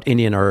much-loved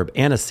Indian herb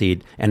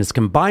aniseed and is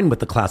combined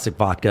with the classic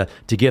vodka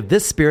to give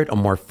this spirit a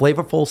more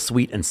flavorful,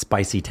 sweet, and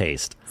spicy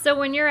taste. So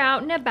when you're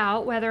out and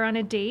about, whether on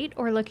a date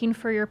or looking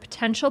for your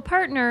potential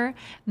partner,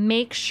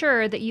 make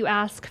sure that you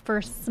ask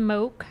for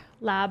Smoke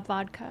Lab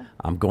Vodka.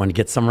 I'm going to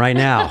get some right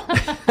now.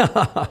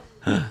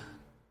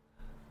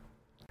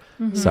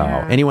 So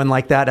anyone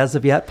like that as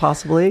of yet,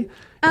 possibly?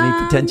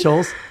 Any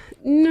potentials?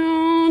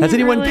 no, Has not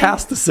anyone really.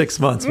 passed the 6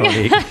 months,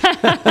 Monique?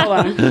 Hold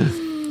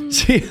on.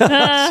 she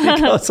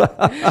goes,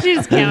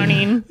 She's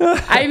counting.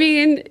 I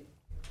mean,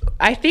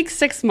 I think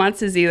 6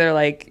 months is either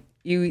like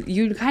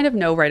you kind of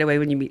know right away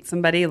when you meet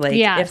somebody, like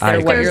Yes. if they're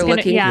what There's you're gonna-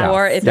 looking yeah.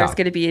 for, if Yeah. there's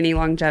going to be any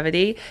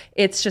longevity.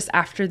 It's just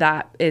after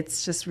that,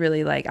 it's just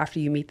really like after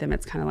you meet them,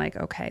 it's kind of like,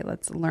 okay,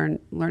 let's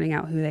learning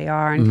out who they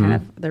are and kind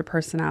of their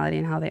personality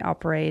and how they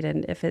operate.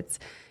 And if it's,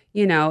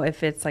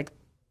 if it's like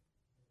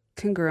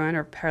congruent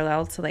or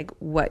parallel to like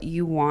what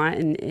you want,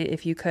 and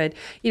if you could,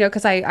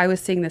 because I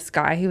was seeing this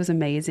guy, he was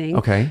amazing,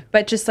 Okay.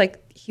 but just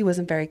like he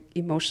wasn't very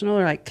emotional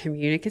or like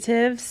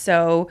communicative.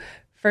 So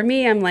for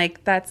me, I'm like,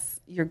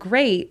 you're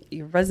great,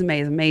 your resume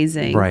is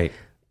amazing, right.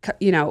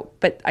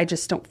 But I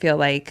just don't feel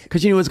like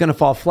Because you knew it was going to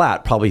fall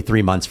flat probably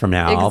 3 months from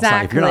now. It's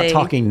like, if you're not Exactly.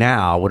 talking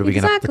now, what are we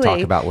going to have to talk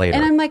about later?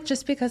 And I'm like,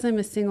 just because I'm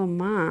a single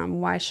mom,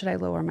 why should I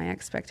lower my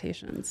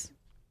expectations?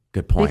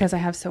 Good point. Because I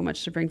have so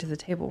much to bring to the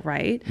table,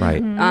 right?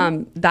 Right.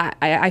 That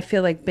I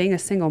feel like being a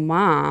single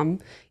mom,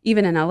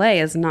 even in LA,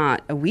 is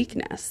not a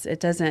weakness. It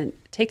doesn't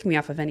take me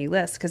off of any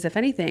list, because if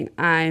anything,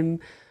 I'm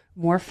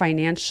more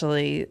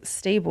financially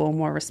stable,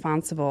 more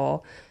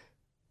responsible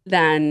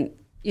than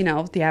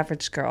the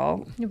average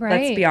girl. Let's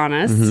Right. be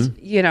honest.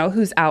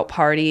 Who's out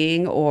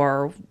partying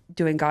or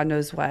doing God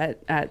knows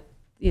what at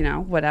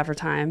whatever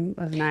time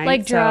of night.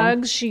 Like So,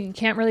 drugs, she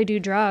can't really do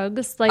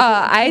drugs. Like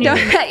I don't.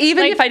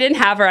 Even like- if I didn't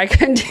have her, I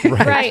couldn't do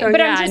that. Right, So, but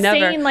yeah, I'm I just never-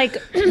 saying, like,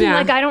 Yeah.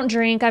 like I don't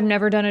drink. I've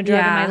never done a drug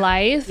in Yeah. my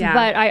life, Yeah.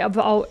 but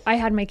I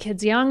had my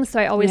kids young, so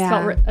I always Yeah.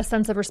 felt a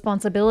sense of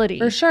responsibility.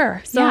 For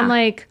sure. So I'm Yeah.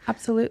 like,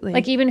 absolutely.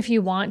 like even if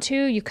you want to,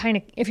 you kind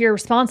of, if you're a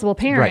responsible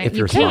parent, Right, if you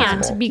you're can't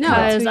responsible. No, because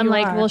that's who I'm you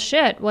like, are. well,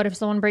 shit. What if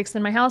someone breaks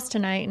in my house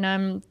tonight and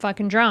I'm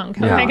fucking drunk?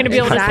 Yeah. Am I going to be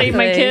able to save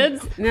my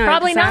kids? No,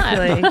 Probably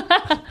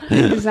not.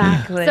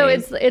 Exactly. So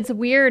it's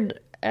weird.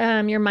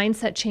 Your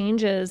mindset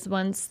changes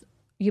once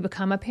you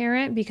become a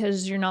parent,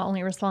 because you're not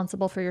only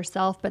responsible for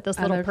yourself, but this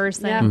little Other-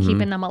 person, yeah.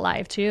 keeping them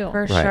alive too.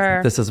 for Right.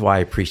 sure. This is why I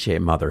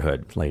appreciate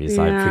motherhood, ladies.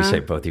 I Yeah.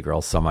 appreciate both you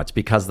girls so much,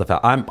 because of the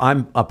fact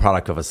I'm a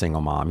product of a single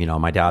mom.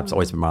 My dad's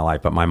always been in my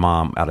life, but my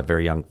mom, at a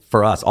very young,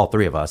 for us, all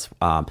three of us,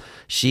 I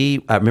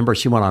remember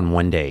she went on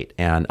one date,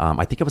 and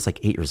I think I was like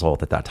 8 years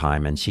old at that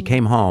time, and she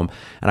came home,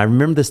 and I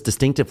remember this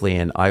distinctively,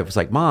 and I was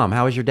like, "Mom,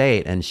 how was your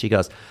date?" And she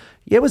goes,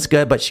 "Yeah, it was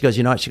good," but she goes,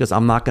 "You know what?" She goes,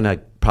 "I'm not going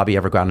to probably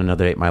ever go on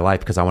another date in my life,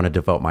 because I want to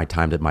devote my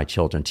time to my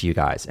children, to you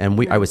guys."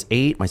 And I was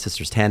 8, my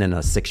sister's 10, and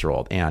a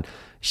 6-year-old, and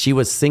she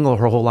was single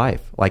her whole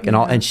life,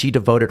 and she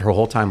devoted her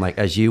whole time, like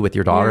as you with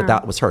your daughter. Yeah.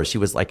 That was her. She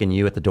was like in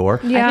you at the door.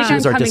 Yeah. I think She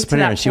was I'm our coming to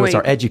disciplinarian. that She was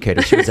our point.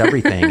 educator. She was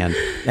everything,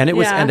 and it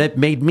was Yeah. and it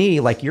made me,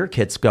 like your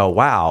kids, go,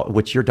 "Wow,"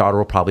 which your daughter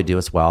will probably do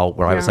as well.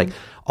 Where I was Yeah. like,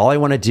 all I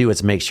want to do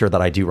is make sure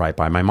that I do right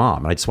by my mom.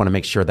 And I just want to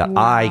make sure that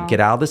I get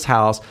out of this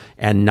house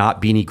and not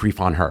be any grief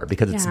on her,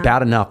 because it's Yeah.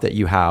 bad enough that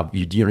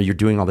you're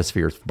doing all this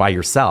by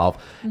yourself.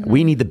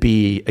 We need to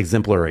be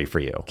exemplary for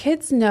you.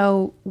 Kids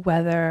know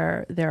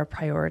whether they're a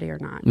priority or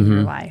not in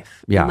your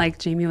life. Yeah. And like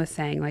Jamie was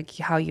saying, like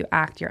how you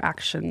act, your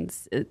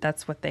actions,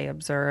 that's what they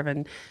observe.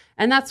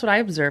 And that's what I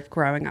observed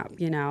growing up,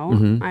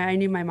 I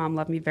knew my mom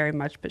loved me very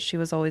much, but she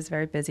was always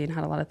very busy and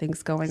had a lot of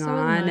things going So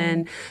on. was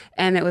mine.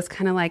 And it was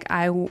kind of like,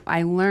 I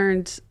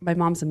learned, my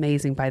mom's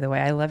amazing, by the way.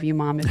 I love you,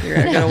 Mom, if you're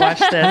going to watch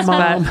this.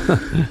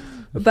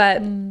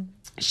 But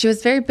she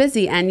was very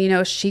busy,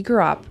 and she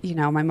grew up,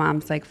 my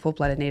mom's like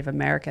full-blooded Native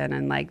American,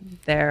 and like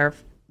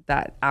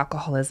that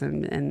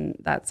alcoholism and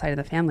that side of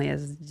the family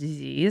is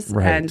disease.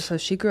 Right. And so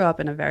she grew up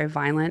in a very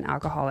violent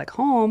alcoholic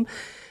home.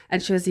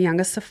 and she was the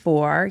youngest of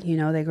four. You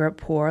know, they grew up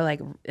poor, like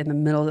in the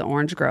middle of the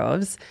orange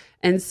groves.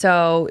 And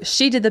so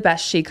she did the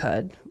best she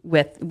could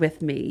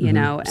with me, you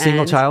know.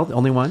 Single and, child,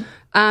 only one?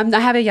 I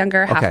have a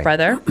younger half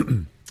brother.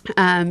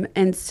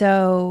 And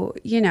so,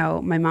 you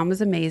know, my mom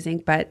was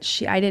amazing,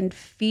 but I didn't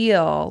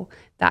feel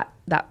that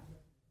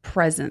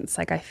presence.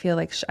 Like I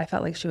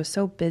felt like she was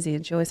so busy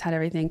and she always had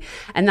everything.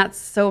 And that's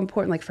so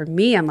important. Like for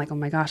me, I'm like, oh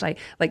my gosh, I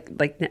like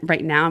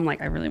right now I'm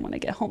like, I really want to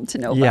get home to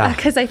Nova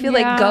because I feel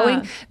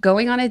like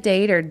going on a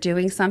date or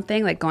doing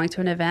something, like going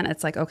to an event,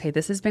 it's like, okay,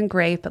 this has been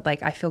great, but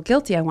like I feel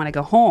guilty. I want to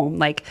go home.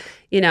 Like,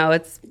 you know,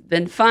 it's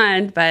been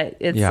fun, but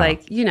it's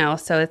like, you know,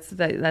 so it's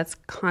that's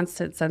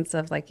constant sense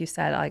of, like you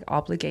said, like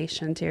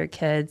obligation to your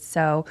kids.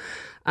 So,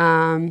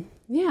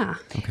 yeah.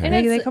 Okay. And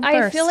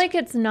I feel like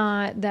it's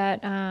not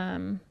that,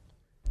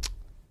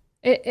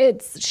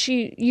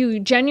 you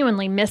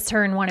genuinely miss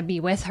her and want to be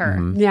with her.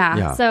 Mm-hmm.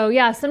 Yeah. So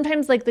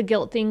sometimes like the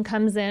guilt thing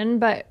comes in,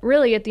 but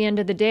really at the end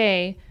of the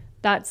day,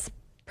 that's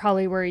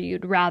probably where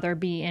you'd rather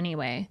be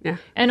anyway. Yeah.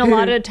 And a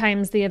lot of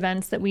times the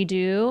events that we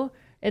do,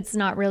 it's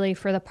not really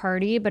for the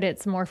party, but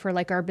it's more for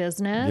like our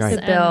business.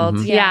 To build.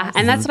 Mm-hmm. Yeah.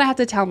 And that's what I have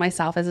to tell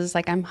myself is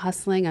like, I'm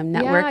hustling, I'm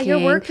networking. Yeah,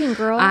 you're working,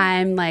 girl.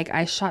 I'm like,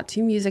 I shot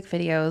 2 music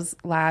videos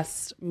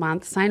last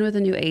month, signed with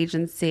a new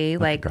agency,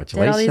 like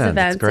did all these events.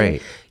 That's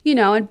great. And, you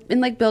know,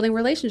 and like building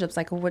relationships.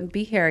 Like I wouldn't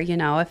be here, you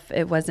know, if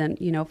it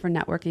wasn't, you know, for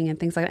networking and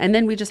things like that. And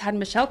then we just had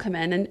Michelle come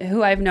in, and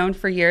who I've known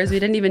for years. We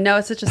didn't even know.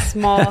 It's such a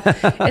small,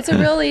 it's a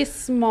really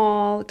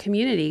small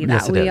community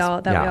that we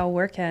all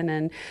work in.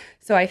 And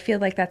so I feel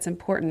like that's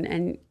important.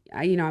 And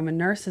you know, I'm a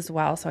nurse as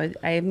well. So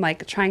I'm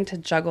like trying to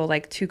juggle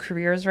like 2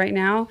 careers right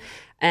now.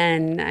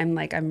 And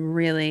I'm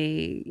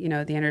really, you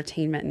know, the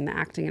entertainment and the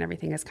acting and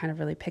everything is kind of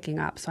really picking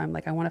up. So I'm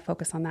like, I want to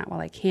focus on that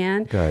while I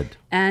can. Good.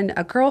 And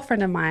a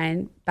girlfriend of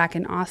mine back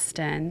in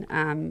Austin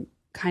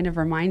kind of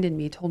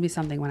told me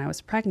something when I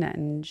was pregnant.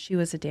 And she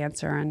was a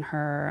dancer, and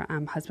her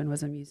husband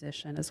was a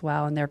musician as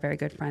well. And they're very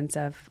good friends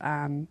of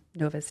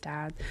Nova's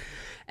dad.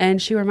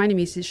 And she reminded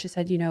me, she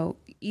said, you know,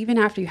 even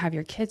after you have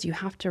your kids, you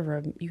have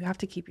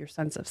to keep your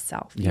sense of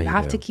self. You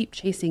have to keep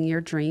chasing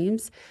your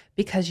dreams,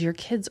 because your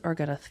kids are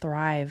going to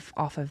thrive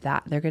off of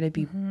that. They're going to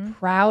be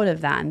proud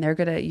of that, and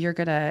you're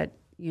going to,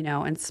 you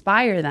know,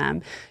 inspire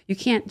them. You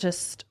can't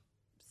just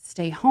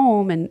stay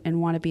home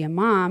and want to be a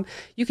mom.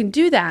 You can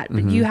do that,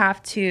 but you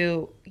have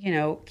to, you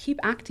know, keep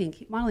acting,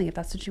 keep modeling if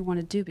that's what you want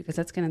to do, because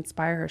that's going to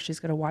inspire her. She's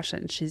going to watch it,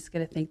 and she's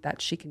going to think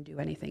that she can do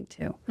anything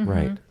too.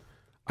 Right.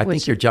 I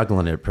think you're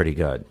juggling it pretty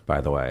good, by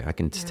the way. I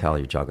can just tell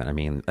you're juggling. I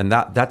mean, and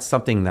that's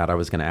something that I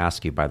was going to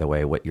ask you, by the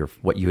way, what you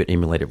had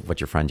emulated,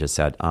 what your friend just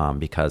said,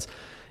 because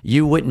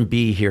you wouldn't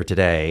be here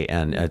today,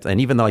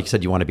 and even though you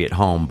said you want to be at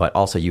home, but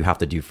also you have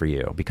to do for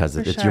you, because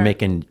you're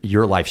making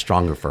your life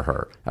stronger for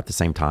her at the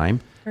same time,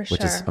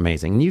 which is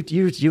amazing. And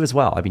you as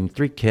well. I mean,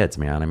 3 kids,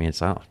 man. I mean,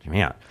 it's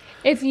man.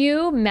 If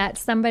you met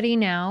somebody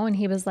now and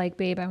he was like,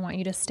 "Babe, I want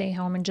you to stay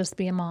home and just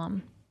be a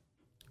mom.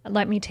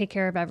 Let me take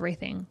care of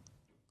everything,"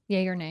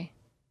 yay or nay?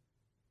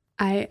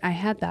 I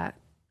had that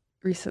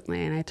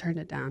recently, and I turned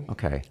it down.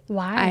 Okay.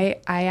 Why?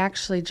 I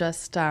actually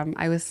just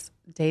I was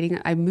dating.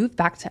 I moved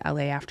back to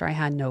LA after I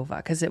had Nova,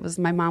 because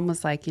my mom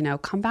was like, you know,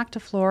 come back to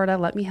Florida.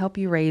 Let me help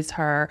you raise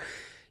her.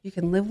 You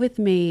can live with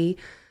me.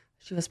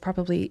 She was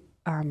probably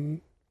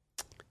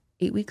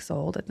 8 weeks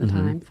old at the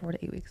time, 4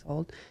 to 8 weeks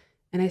old.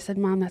 And I said,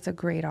 Mom, that's a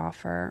great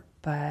offer,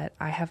 but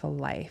I have a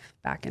life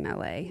back in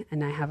LA,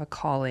 and I have a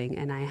calling,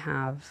 and I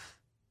have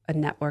a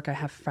network. I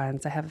have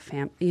friends. I have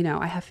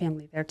I have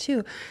family there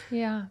too.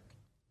 Yeah.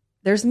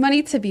 There's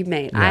money to be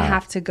made. Yeah. I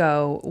have to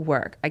go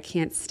work. I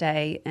can't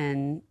stay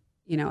in,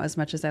 you know, as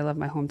much as I love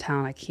my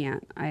hometown, I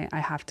can't. I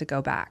have to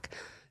go back.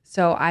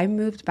 So I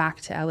moved back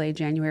to LA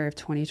January of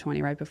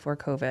 2020, right before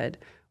COVID,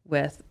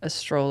 with a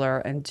stroller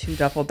and 2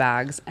 duffel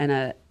bags and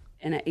an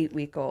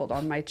 8-week-old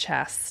on my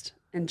chest,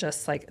 and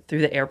just like through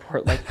the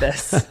airport like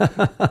this with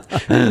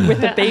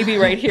the baby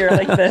right here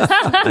like this.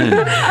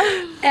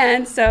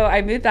 And so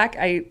I moved back.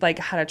 I like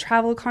had a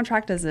travel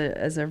contract as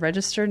a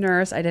registered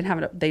nurse. I didn't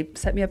have they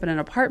set me up in an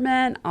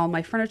apartment. All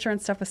my furniture and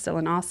stuff was still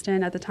in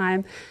Austin at the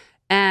time.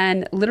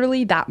 And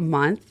literally that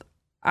month,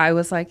 I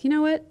was like, you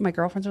know what? My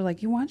girlfriends are like,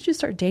 why don't you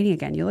start dating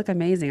again? You look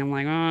amazing. I'm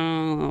like,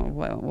 oh,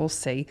 well, we'll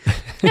see.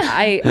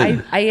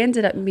 I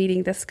ended up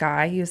meeting this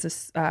guy. He was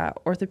this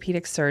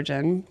orthopedic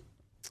surgeon.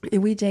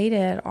 And we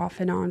dated off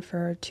and on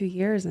for 2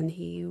 years. And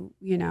he,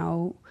 you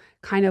know,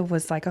 kind of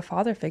was like a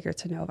father figure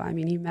to Nova. I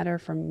mean, he met her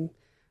from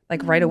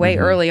like right away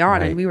early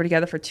on. Right. And we were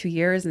together for 2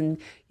 years, and,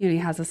 you know, he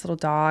has this little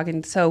dog.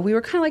 And so we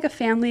were kind of like a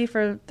family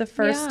for the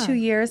first 2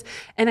 years.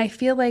 And I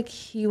feel like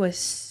he was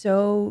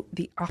so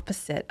the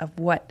opposite of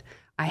what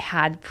I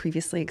had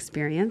previously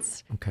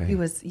experienced. Okay. He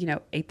was, you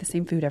know, ate the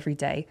same food every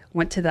day,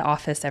 went to the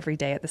office every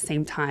day at the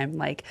same time,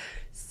 like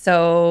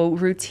so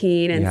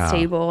routine and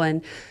stable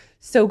and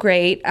so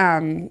great.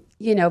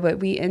 You know, but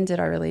we ended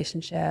our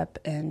relationship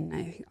in,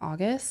 I think,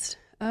 August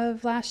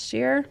of last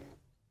year.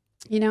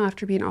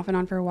 after being off and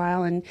on for a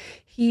while, and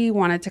he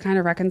wanted to kind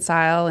of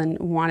reconcile and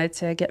wanted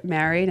to get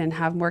married and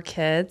have more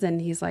kids.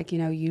 And he's like,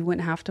 you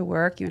wouldn't have to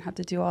work. You wouldn't have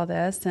to do all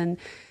this. And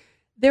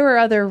there were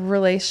other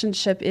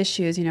relationship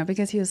issues,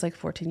 because he was like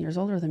 14 years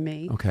older than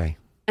me. Okay.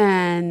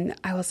 And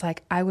I was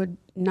like, I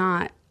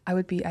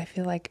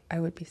feel like I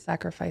would be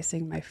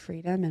sacrificing my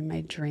freedom and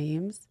my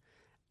dreams,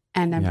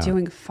 and I'm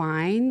doing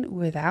fine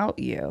without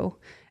you.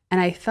 And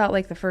I felt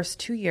like the first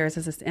 2 years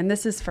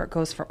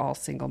goes for all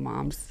single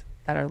moms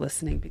that are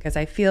listening, because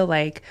I feel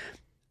like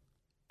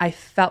I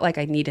felt like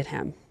I needed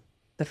him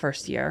the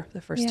first 2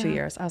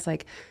 years. I was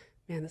like,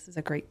 man, this is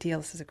a great deal.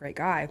 This is a great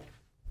guy.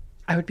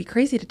 I would be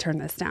crazy to turn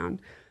this down.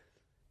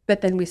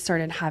 But then we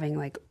started having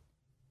like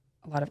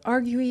a lot of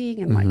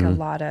arguing and like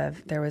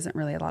there wasn't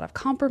really a lot of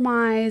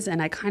compromise.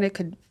 And I kind of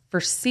could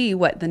foresee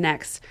what the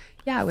next,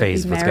 I would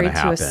phase be was married gonna to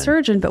a happen.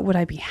 surgeon, but would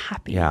I be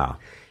happy? Yeah.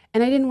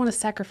 And I didn't want to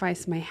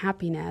sacrifice my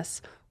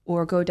happiness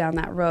or go down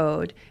that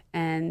road.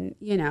 And,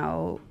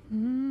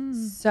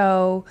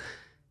 so,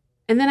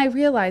 and then I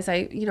realized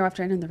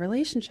after ending the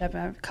relationship,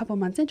 a couple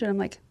months into it, I'm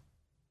like,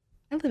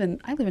 I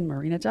live in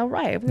Marina Del Rey.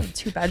 I live in a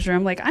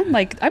 2-bedroom.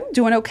 I'm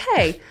doing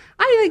okay.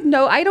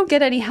 I don't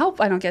get any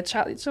help. I don't get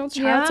child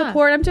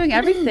support. I'm doing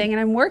everything and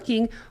I'm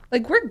working.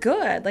 Like, we're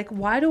good. Like,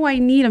 why do I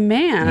need a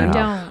man? You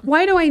don't.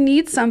 Why do I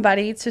need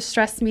somebody to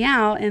stress me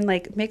out and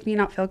like make me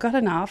not feel good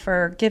enough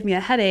or give me a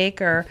headache?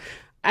 Or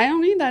I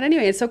don't need that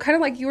anyway. And so kind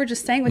of like you were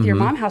just saying with your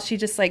mom, how she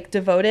just like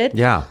devoted.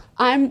 Yeah.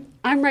 I'm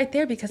right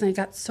there because I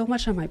got so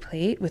much on my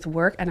plate with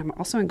work, and I'm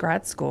also in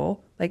grad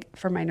school, like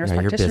for my nurse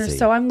practitioner. busy.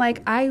 So I'm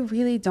like, I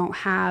really don't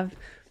have,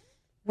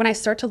 when I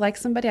start to like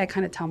somebody, I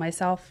kind of tell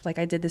myself, like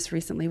I did this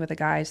recently with a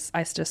guy,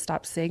 I just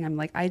stopped saying, I'm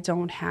like, I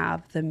don't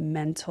have the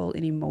mental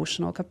and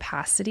emotional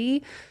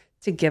capacity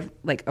to give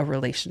like a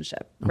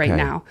relationship right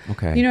now.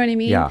 Okay. You know what I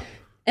mean? Yeah.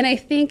 And I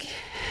think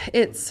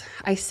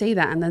I say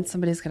that, and then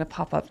somebody's going to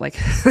pop up like,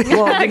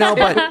 Well,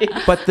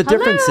 but the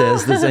difference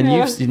is, and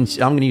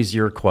I'm going to use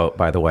your quote,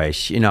 by the way,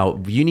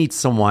 you need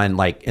someone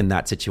like in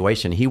that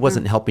situation. He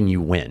wasn't helping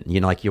you win.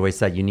 Like you always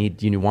said,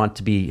 you want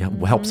to be,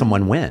 help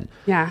someone win.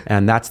 Yeah.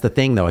 And that's the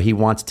thing though. He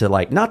wants to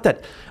like, not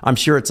that I'm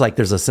sure it's like,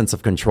 there's a sense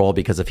of control,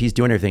 because if he's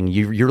doing everything,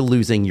 you're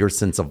losing your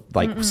sense of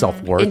like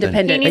self-worth.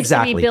 Independent. He needs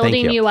Exactly. to be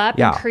building Thank you up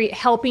Yeah. and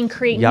helping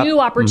create new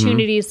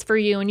opportunities for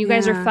you. And you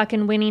guys are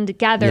fucking winning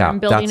together and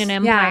building an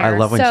empire. I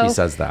love when So, she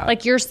says that.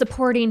 Like, you're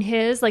supporting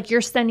his, like you're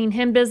sending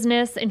him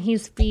business and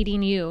he's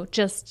feeding you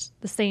just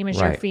the same as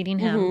you're feeding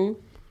him.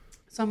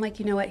 So I'm like,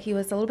 you know what? He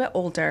was a little bit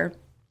older.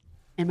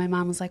 And my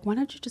mom was like, why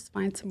don't you just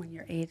find someone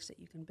your age that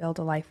you can build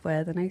a life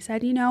with? And I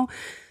said,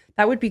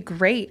 that would be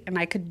great. And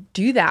I could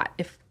do that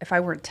if I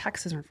were in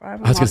Texas or I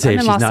was going to say, I'm in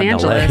she's Los not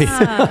Angeles. in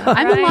LA.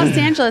 I'm in Los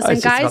Angeles. I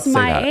was And just about guys to say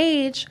my that.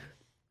 age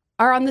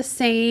are on the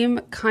same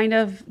kind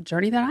of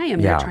journey that I am.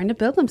 Yeah. They're trying to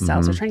build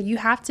themselves. You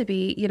have to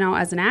be,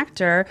 as an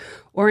actor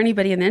or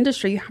anybody in the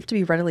industry, you have to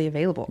be readily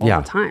available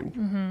all the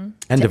time.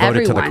 And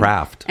devoted to the everyone.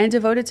 craft. And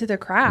devoted to the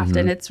craft.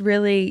 And it's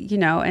really,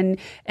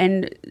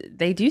 and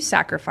they do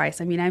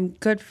sacrifice. I mean, I'm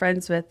good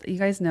friends with, you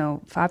guys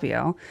know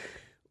Fabio.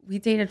 We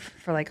dated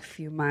for like a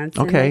few months.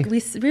 Okay. And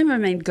like we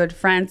remained good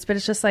friends, but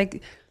it's just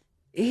like,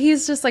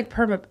 he's just like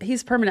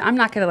he's permanent. I'm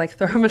not going to like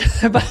throw him under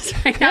the bus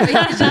right now.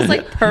 But he's just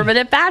like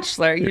permanent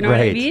bachelor. You know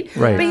what I mean?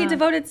 Right. But he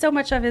devoted so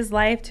much of his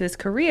life to his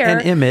career.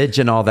 And image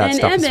and all that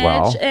stuff as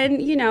well.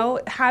 And,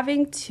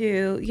 having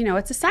to,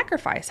 it's a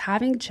sacrifice.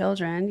 Having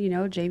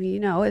children, Jamie,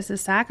 is a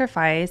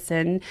sacrifice.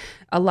 And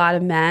a lot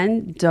of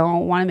men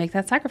don't want to make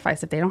that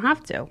sacrifice if they don't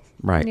have to.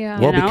 Right. Yeah.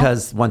 Well,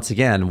 because once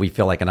again, we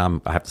feel like, and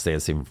I have to say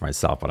this even for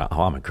myself, but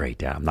I'm a great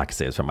dad. I'm not gonna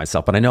say this for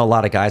myself, but I know a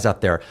lot of guys out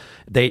there,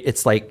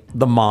 it's like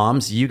the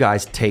moms, you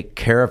guys take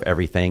care of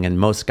everything. And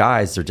most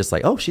guys are just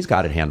like, oh, she's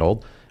got it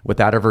handled,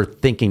 without ever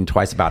thinking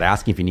twice about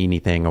asking if you need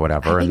anything or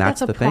whatever. I think and that's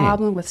the a thing.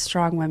 problem with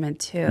strong women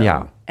too.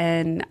 Yeah.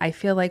 And I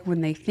feel like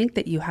when they think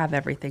that you have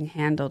everything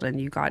handled and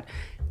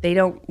they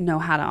don't know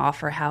how to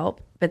offer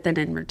help. But then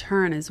in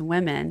return, as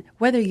women,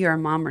 whether you're a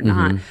mom or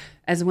not,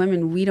 as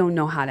women, we don't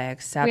know how to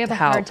accept We have a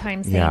help. hard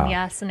time saying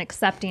yes and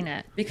accepting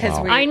it. Because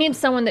I need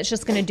someone that's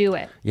just going to do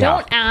it. Yeah.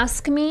 Don't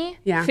ask me.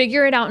 Yeah.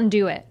 Figure it out and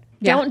do it.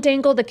 Yeah. Don't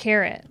dangle the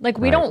carrot. Like,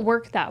 we don't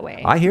work that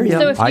way. I hear you.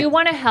 So if you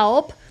want to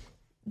help,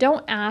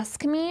 don't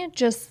ask me.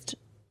 Just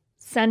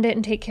send it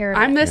and take care of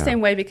I'm it. the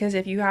same way, because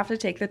if you have to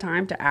take the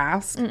time to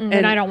ask,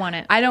 and I don't want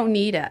it. I don't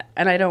need it,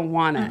 and I don't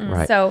want it.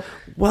 Right. So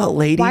well,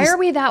 ladies, Why are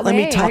we that let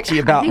way? me talk to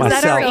you about Is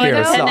that our myself here.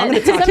 ego? So I'm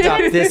going to talk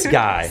about this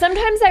guy.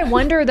 Sometimes I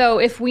wonder, though,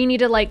 if we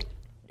need to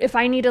if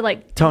I need to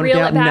Tone it reel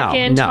down? it back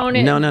in, No. tone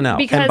it. No.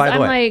 Because And by the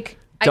I'm way, like,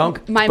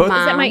 Don't my both- mom.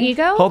 is that my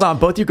ego? Hold on,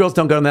 both you girls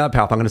don't go down that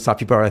path. I'm going to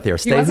stop you right there.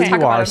 Stay wants who to talk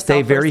you about are. himself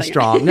Stay for a very second.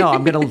 strong. No,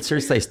 I'm going to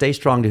seriously stay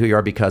strong to who you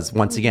are, because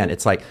once again,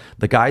 it's like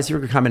the guys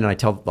who are coming, and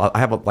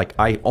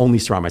I only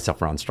surround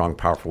myself around strong,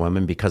 powerful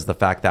women, because the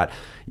fact that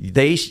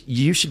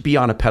you should be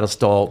on a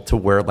pedestal to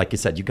where, like you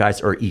said, you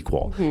guys are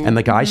equal, and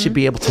the guys should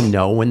be able to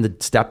know when to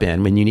step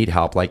in when you need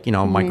help. Like,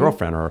 my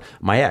girlfriend or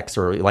my ex,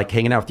 or like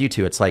hanging out with you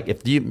two. It's like,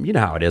 if you know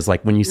how it is.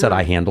 Like when you said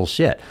I handle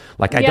shit.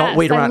 Like I don't Yes,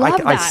 wait I around.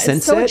 love I that. sense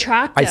It's so it.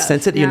 attractive. I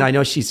sense it. Yeah. And I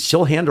know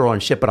she'll handle her own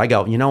shit, but I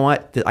go, you know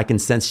what? I can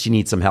sense she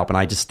needs some help, and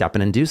I just step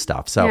in and do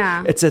stuff. So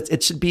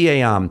it should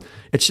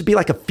be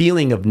like a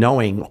feeling of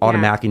knowing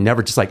automatically,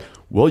 never just like,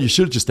 well, you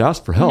should have just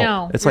asked for help.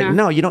 No. It's like,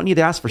 no, you don't need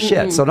to ask for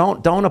shit. So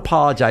don't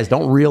apologize.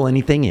 Don't reel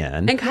anything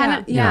in. And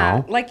kind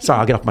of, like, sorry,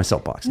 I'll get off my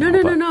soapbox. No.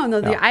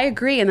 I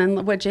agree. And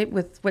then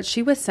with what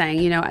she was saying,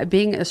 you know,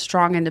 being a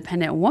strong,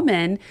 independent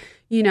woman,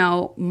 you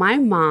know, my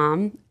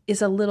mom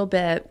is a little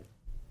bit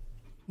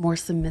more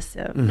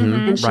submissive.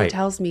 And she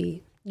tells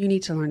me, you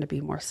need to learn to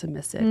be more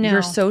submissive. No.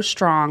 You're so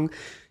strong.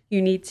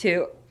 You need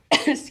to,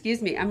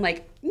 excuse me. I'm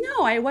like,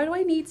 no, why do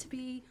I need to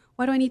be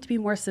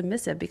more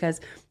submissive?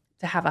 Because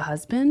to have a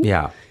husband,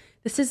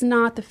 this is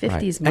not the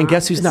 50s, Mom. And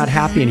guess who's not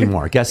happy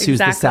anymore? Guess who's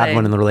the sad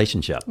one in the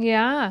relationship?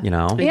 Yeah. You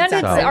know? Yeah, and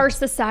it's our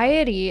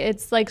society.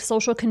 It's like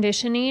social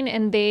conditioning,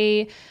 and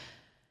they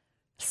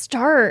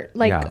start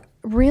like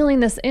reeling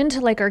this into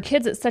like our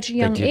kids at such a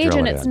young age,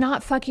 and it's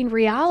not fucking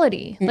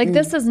reality. Like,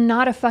 this is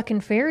not a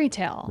fucking fairy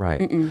tale.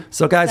 Right.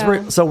 So guys,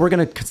 we're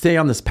going to stay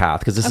on this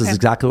path, because this is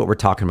exactly what we're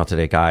talking about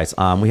today, guys.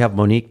 We have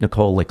Monique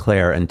Nicole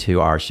LeClair into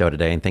our show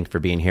today, and thanks for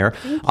being here.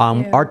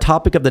 Our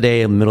topic of the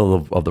day, in the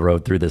middle of the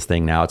road through this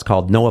thing now, it's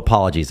called No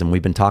Apologies, and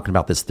we've been talking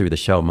about this through the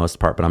show most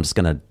part, but I'm just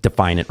going to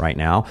define it right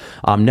now.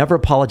 Never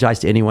apologize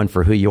to anyone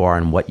for who you are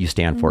and what you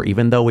stand for.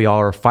 Even though we all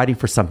are fighting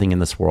for something in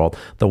this world,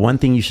 the one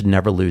thing you should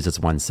never lose is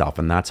oneself.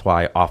 And that's why,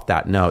 off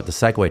that note, the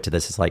segue to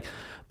this is like,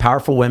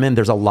 powerful women,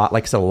 there's a lot,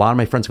 like I said, a lot of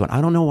my friends going,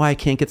 I don't know why I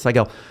can't get this. I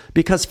go,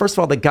 because first of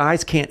all, the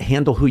guys can't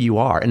handle who you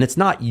are, and it's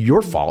not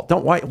your fault.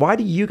 Why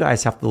do you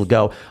guys have to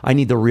go, I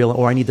need the real,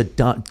 or I need to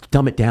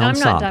dumb it down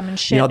some? I'm not dumbing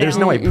shit. You know, there's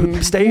no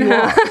way. Stay who you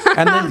are.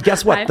 And then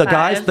guess what?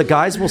 The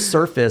guys will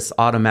surface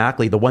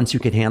automatically, the ones who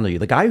can handle you.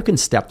 The guy who can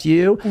step to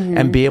you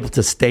and be able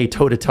to stay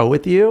toe to toe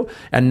with you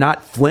and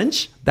not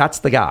flinch, that's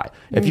the guy.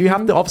 If you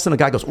have to, all of a sudden a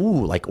guy goes,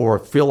 ooh, like, or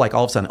feel like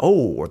all of a sudden,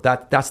 oh, or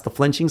that's the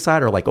flinching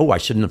side, or like, oh, I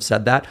shouldn't have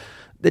said that.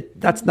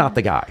 That's not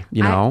the guy,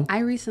 you know? I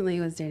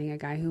recently was dating a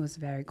guy who was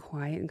very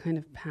quiet and kind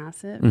of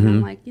passive. And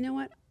I'm like, you know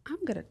what?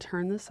 I'm going to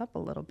turn this up a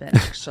little bit,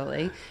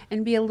 actually,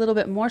 and be a little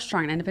bit more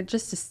strong. And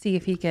just to see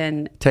if he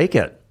can take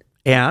it.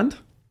 And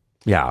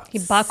he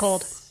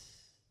buckled.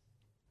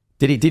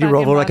 Did he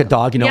roll over like a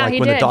dog? You know, like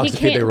when the dogs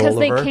they roll over.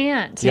 Because they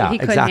can't. Yeah, he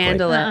couldn't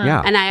handle it.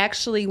 Yeah. And I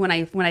actually, when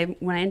I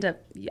end up,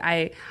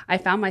 I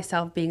found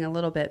myself being a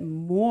little bit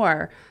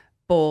more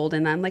bold,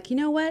 and I'm like, you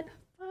know what?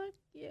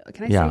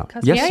 Can I say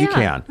cuss? Yes, you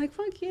can. Like,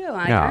 fuck you.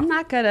 I'm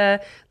not gonna,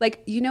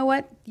 like, you know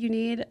what? You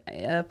need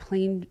a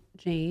plain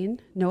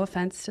Jane. No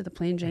offense to the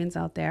plain Janes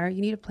out there.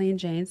 You need a plain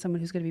Jane, someone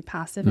who's going to be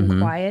passive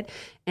and quiet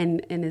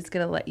and is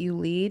going to let you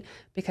lead.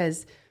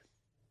 Because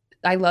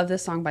I love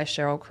this song by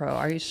Sheryl Crow,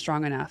 Are You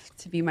Strong Enough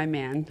to Be My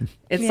Man?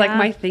 It's like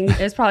my thing.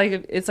 It's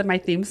like my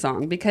theme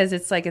song, because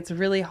it's like, it's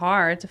really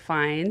hard to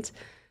find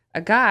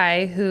a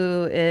guy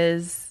who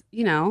is,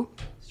 you know,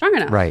 strong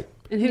enough. Right.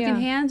 And who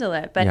can handle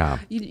it. But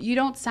you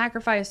don't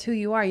sacrifice who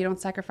you are. You don't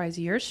sacrifice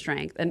your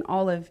strength and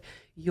all of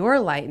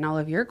your light and all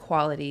of your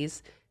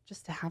qualities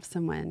just to have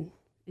someone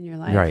in your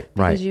life. Right.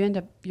 Because you're going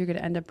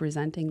to end up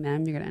resenting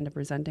them. You're going to end up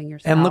resenting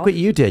yourself. And look what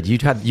you did.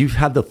 You've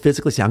had the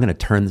physically say,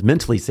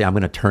 mentally say, I'm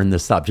going to turn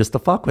this up just to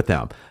fuck with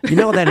them. You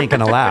know that ain't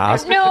going to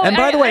last. No, and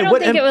by the way, I don't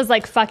think it was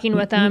like fucking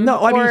with them. No,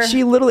 I mean,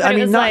 she literally, I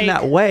mean, not like, in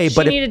that way.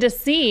 But she needed to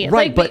see.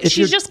 Right, like, but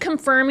she's just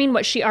confirming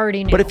what she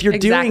already knew. But if you're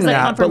doing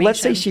that, but let's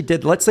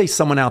say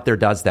someone out there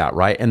does that,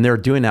 right? And they're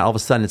doing that, all of a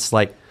sudden it's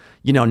like,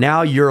 you know,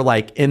 now you're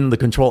like in the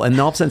control, and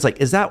all of a sudden it's like,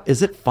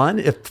 is it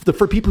fun?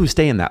 For people who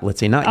stay in that, let's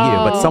say not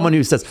you, but someone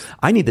who says,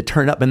 I need to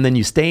turn up, and then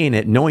you stay in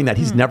it knowing that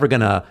he's never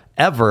going to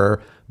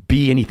ever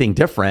be anything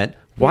different.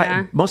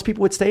 Why most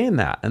people would stay in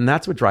that, and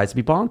that's what drives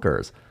me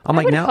bonkers.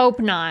 I would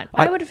hope not.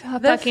 I would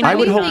hope not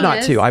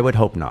too. I would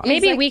hope not.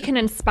 Maybe we can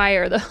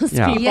inspire those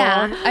people.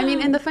 Yeah, I mean,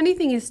 and the funny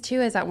thing is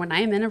too is that when I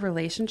am in a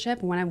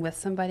relationship, when I'm with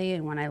somebody,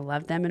 and when I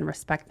love them and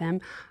respect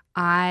them,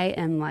 I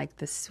am like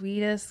the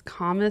sweetest,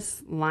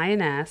 calmest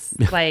lioness,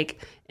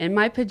 like in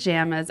my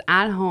pajamas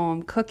at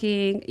home,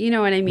 cooking. You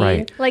know what I mean?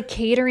 Right. Like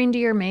catering to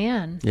your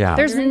man. Yeah.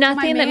 There's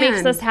nothing that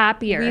makes us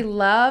happier. We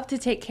love to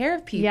take care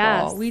of people.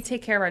 Yes. We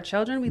take care of our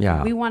children.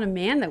 We want a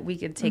man that we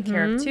can take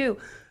care of too.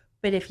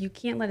 But if you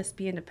can't let us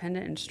be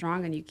independent and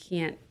strong, and you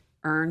can't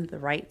earn the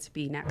right to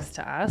be next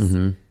to us,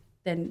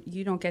 then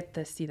you don't get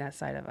to see that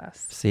side of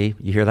us. See,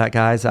 you hear that,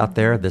 guys out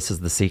there? This is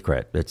the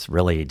secret. It's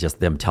really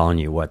just them telling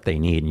you what they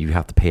need, and you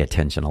have to pay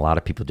attention. A lot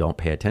of people don't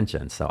pay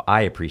attention. So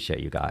I appreciate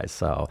you guys.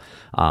 So,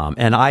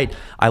 and I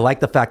like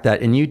the fact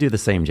that, and you do the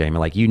same, Jamie,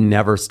 like you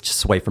never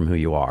sway from who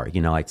you are.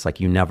 You know, it's like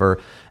you never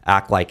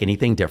act like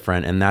anything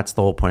different. And that's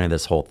the whole point of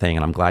this whole thing.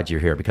 And I'm glad you're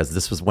here, because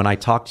this was when I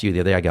talked to you the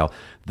other day, I go,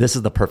 this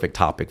is the perfect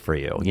topic for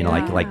you. You know,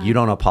 like you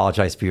don't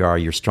apologize for who you are.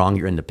 You're strong,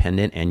 you're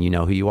independent, and you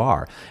know who you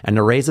are. And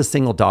to raise a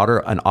single daughter,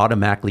 an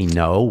automatically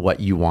know what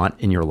you want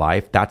in your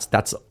life,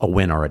 that's a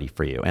win already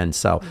for you. And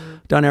so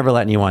don't ever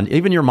let anyone,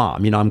 even your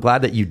mom, I'm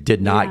glad that you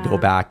did not go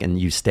back and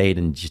you stayed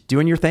and just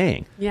doing your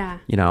thing. Yeah.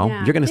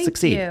 You're going to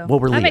succeed. You. Well,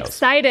 we're I'm Leos.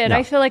 excited. Yeah.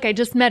 I feel like I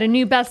just met a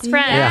new best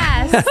friend.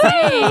 Yes.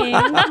 Same.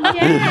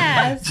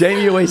 Yes.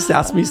 Jamie always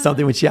asks me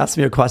something when she asks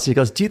me a question. She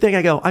goes, "Do you think?"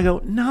 I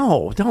go,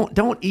 "No,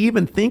 don't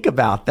even think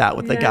about that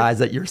with the guys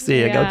that you're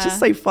seeing." I go, "Just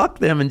say fuck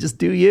them and just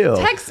do you."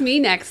 Text me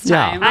next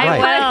time. Yeah, I right.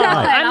 will.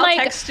 Right. I'm I'll like,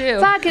 text you.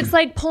 fuck, it's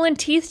like pulling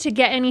teeth to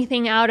get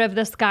anything out of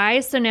this guy.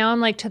 So now I'm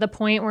like to the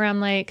point where I'm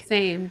like,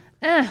 Same.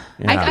 I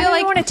feel don't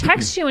like- want to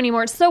text you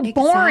anymore. It's so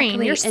boring.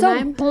 Exactly. You're And so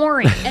I'm-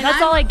 boring.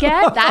 That's all I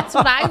get. That's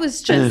what I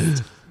was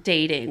just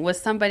dating, was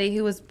somebody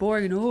who was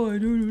boring.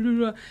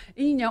 And,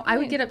 I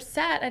would get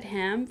upset at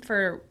him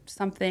for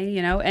something,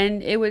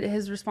 and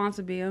his response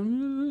would be,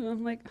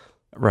 I'm like,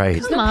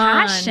 Right. Come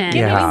on. passion, Give me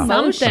Yeah.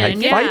 something.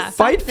 Like, Yeah.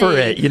 Fight for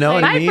it. You know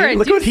what I Fight mean? for it.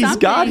 Look Do what he's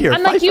got something. here.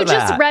 I'm Fight like, you for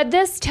just that. read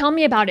this. Tell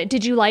me about it.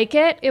 Did you like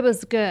it? It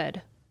was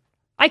good.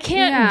 I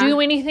can't Yeah. do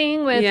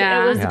anything with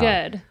Yeah. it was Yeah.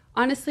 good.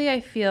 honestly, I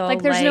feel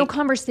Like there's no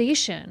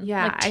conversation.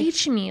 Yeah, Like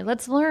teach me.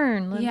 Let's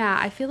learn. Yeah,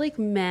 I feel like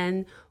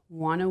men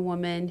want a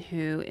woman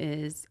who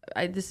is,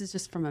 this is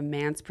just from a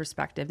man's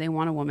perspective, they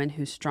want a woman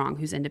who's strong,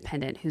 who's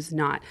independent, who's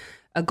not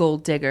a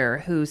gold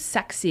digger, who's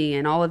sexy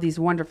and all of these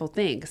wonderful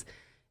things,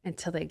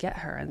 until they get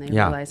her and they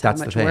Yeah, realize how that's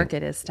the much thing. work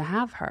it is to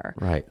have her.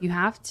 Right. You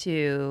have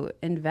to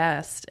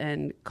invest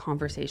in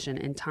conversation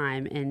and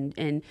time,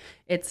 and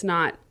it's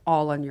not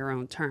all on your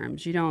own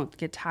terms. You don't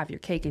get to have your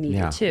cake and eat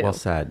it too. Well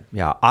said.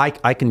 Yeah, I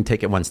can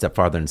take it one step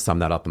farther and sum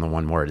that up in the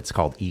one word. It's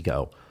called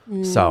ego.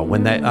 So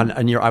when they,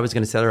 I was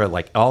going to say earlier,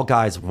 like all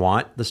guys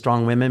want the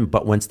strong women,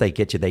 but once they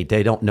get you, they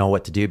don't know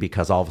what to do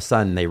because all of a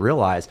sudden they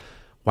realize,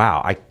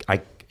 wow,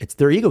 it's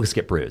their egos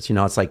get bruised.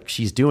 It's like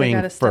she's doing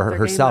gotta for step their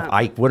herself.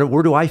 game up.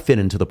 Where do I fit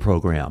into the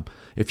program?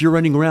 If you're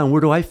running around, where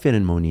do I fit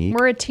in, Monique?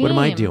 We're a team. What am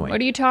I doing? What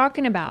are you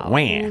talking about?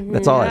 Wham.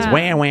 That's all it is.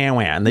 Wham, wham,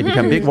 wham. And they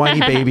become big whiny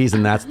babies,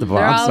 and that's the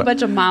They're all a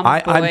bunch of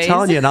mama's I'm boys.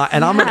 telling you, and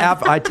I'm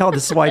an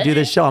this is why I do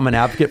this show. I'm an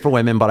advocate for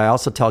women, but I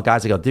also tell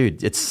guys, I go,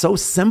 dude, it's so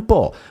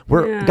simple.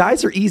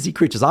 Guys are easy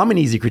creatures. I'm an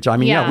easy creature. I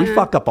mean, we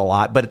fuck up a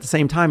lot, but at the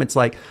same time, it's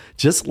like,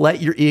 just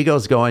let your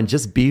egos go and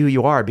just be who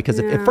you are. Because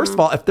if first of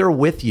all, if they're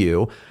with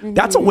you,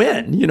 that's a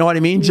win. You know what I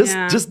mean?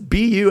 Just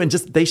be you, and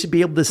they should be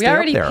able to stay We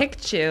already up there.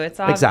 picked you. It's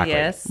obvious.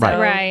 Exactly. So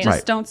Right.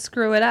 just Right. don't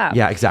screw it up.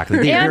 Yeah,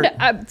 exactly.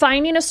 And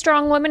finding a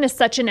strong woman is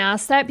such an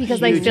asset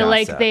because I Huge feel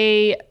like asset.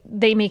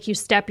 they make you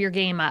step your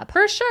game up.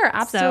 For sure.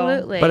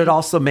 Absolutely. But it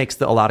also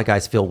makes a lot of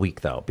guys feel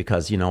weak, though,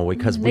 because shouldn't,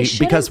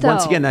 once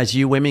though. again, as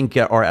you women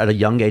get, or at a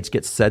young age,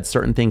 get said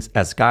certain things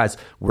as guys,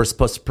 we're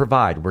supposed to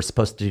provide, we're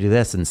supposed to do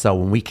this, and so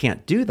when we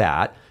can't do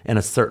that in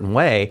a certain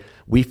way,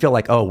 we feel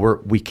like,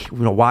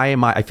 why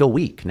am I feel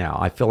weak now?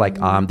 I feel like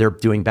they're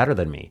doing better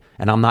than me,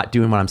 and I'm not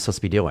doing what I'm supposed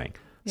to be doing.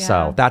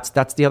 So that's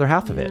the other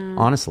half of it,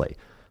 honestly.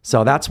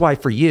 So that's why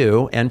for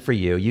you and for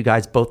you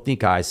guys both need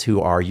guys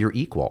who are your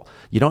equal.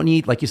 You don't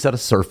need, like you said, a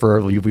surfer.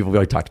 We've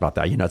already talked about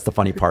that. It's the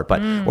funny part,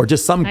 but or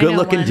just some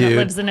good-looking one dude that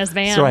lives in his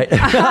van. That's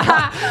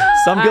right.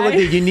 Some good-looking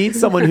dude. You need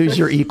someone who's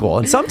your equal,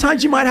 and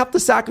sometimes you might have to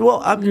sacrifice.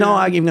 Well, no,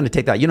 I'm going to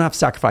take that. You don't have to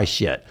sacrifice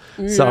shit.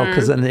 So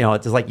because then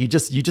it's like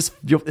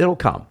it'll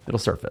come. It'll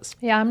surface.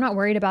 Yeah, I'm not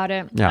worried about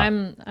it. Yeah.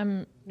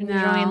 I'm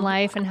enjoying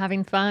life and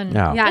having fun.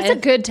 Yeah. Yeah, It's a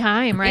good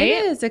time, right?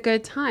 It is a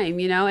good time,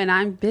 and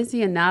I'm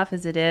busy enough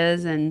as it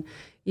is. And,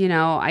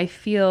 I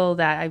feel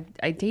that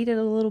I dated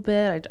a little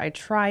bit. I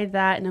tried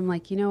that, and I'm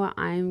like, you know what?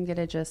 I'm going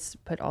to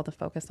just put all the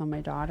focus on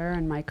my daughter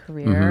and my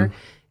career.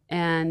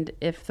 And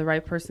if the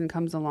right person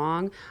comes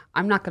along,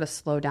 I'm not going to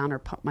slow down or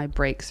pump my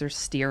brakes or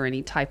steer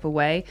any type of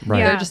way. Right.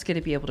 Yeah. They're just going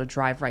to be able to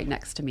drive right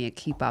next to me and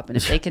keep up. And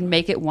if they can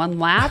make it one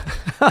lap,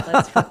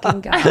 let's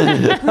fucking go.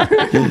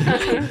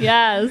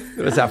 Yes.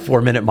 What's that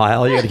 4-minute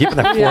mile? You got to keep it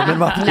that 4-minute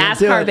mile. You can't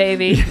do NASCAR, it.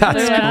 baby.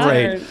 That's Yeah.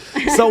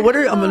 great. So what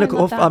are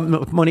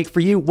Monique, for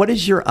you, what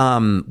is your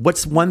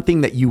what's one thing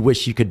that you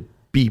wish you could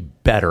be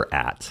better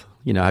at?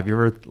 Have you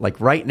ever, like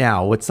right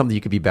now, what's something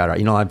you could be better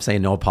at? I'm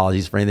saying no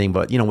apologies for anything,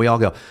 but we all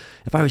go,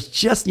 if I was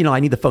just, I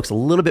need to focus a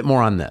little bit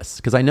more on this,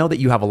 because I know that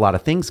you have a lot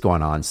of things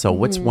going on. So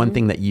what's one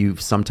thing that you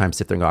sometimes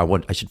sit there and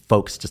go, I should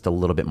focus just a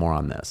little bit more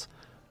on this?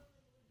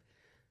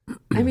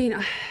 I mean,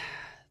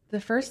 the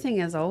first thing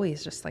is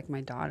always just like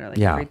my daughter. Like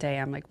Yeah. every day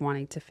I'm like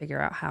wanting to figure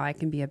out how I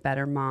can be a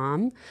better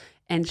mom.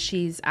 And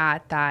she's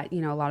at that,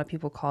 a lot of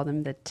people call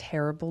them the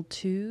terrible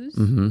twos.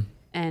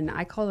 And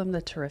I call them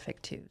the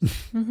terrific twos.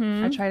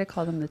 I try to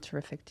call them the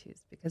terrific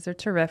twos because they're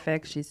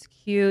terrific. She's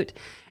cute.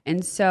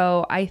 And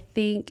so I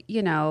think,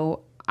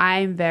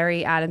 I'm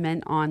very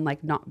adamant on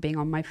like not being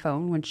on my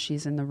phone when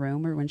she's in the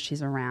room or when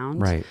she's around.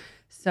 Right.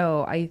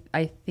 So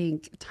I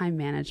think time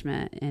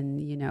management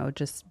and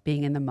just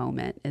being in the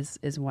moment is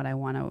what I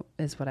want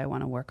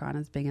to work on,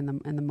 is being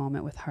in the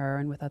moment with her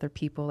and with other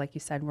people. Like you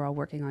said, we're all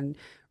working on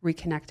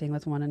reconnecting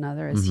with one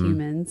another as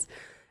humans.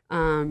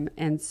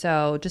 And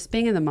so just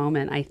being in the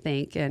moment, I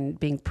think, and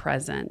being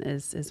present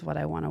is what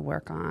I want to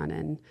work on.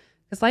 And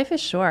because life is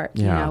short,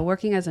 Yeah.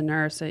 working as a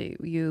nurse,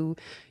 you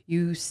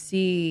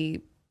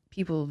see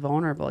people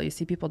vulnerable. You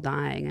see people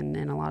dying,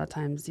 and a lot of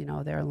times,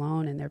 they're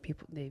alone, and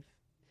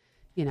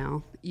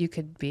you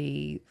could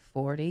be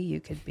 40,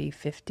 you could be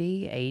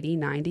 50, 80,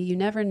 90. You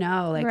never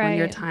know, like when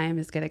your time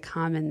is going to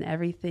come, and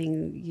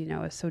everything,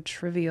 is so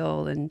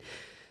trivial, and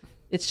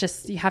it's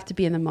just, you have to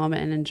be in the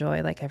moment and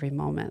enjoy like every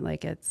moment.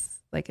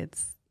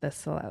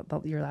 That's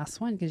your last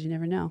one, because you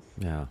never know.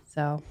 Yeah.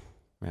 So.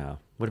 Yeah.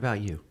 What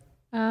about you?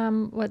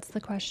 What's the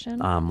question?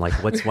 Like,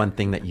 what's one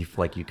thing that you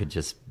feel like you could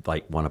just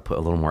like want to put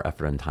a little more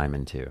effort and time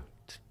into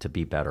to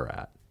be better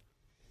at?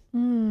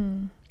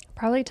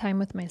 Probably time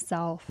with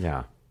myself.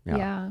 Yeah.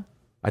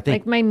 I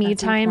think like my me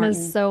time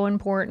is so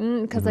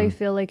important, because I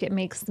feel like it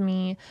makes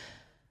me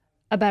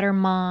a better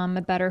mom,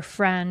 a better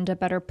friend, a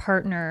better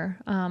partner,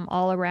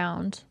 all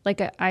around. Like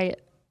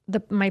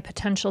my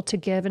potential to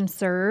give and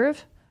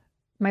serve,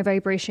 my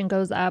vibration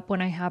goes up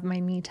when I have my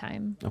me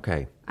time.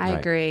 Okay. I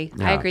agree.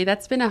 Yeah. I agree.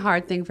 That's been a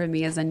hard thing for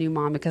me as a new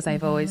mom, because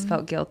I've always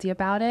felt guilty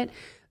about it.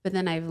 But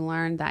then I've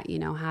learned that,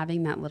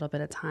 having that little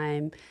bit of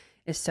time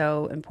is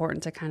so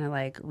important to kind of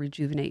like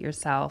rejuvenate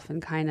yourself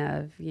and kind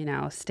of,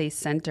 stay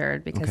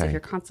centered, because if you're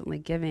constantly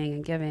giving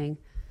and giving,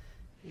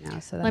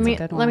 so that's a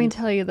good one. Let me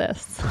tell you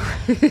this.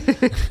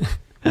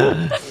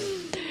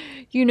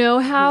 You know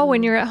how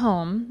when you're at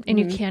home and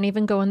you can't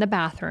even go in the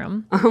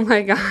bathroom, oh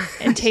my God,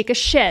 and take a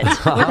shit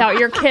without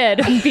your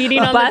kid beating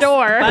on the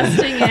door,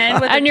 busting in,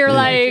 and you're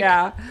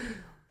like,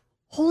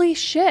 holy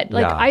shit!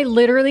 Like I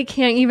literally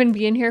can't even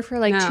be in here for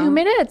like 2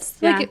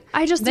 minutes. Like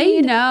I just they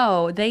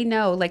know.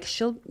 Like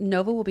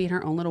Nova will be in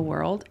her own little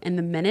world, and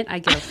the minute I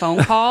get a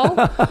phone call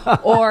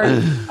or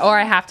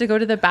I have to go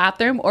to the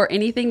bathroom or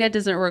anything that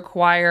doesn't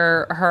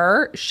require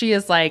her, she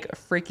is like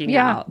freaking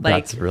out. Like,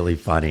 that's really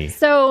funny.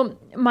 So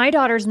my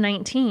daughter's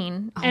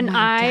 19, and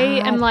I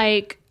am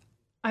like,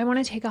 I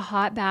want to take a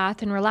hot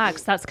bath and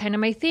relax. That's kind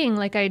of my thing.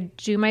 Like I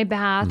do my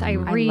bath, I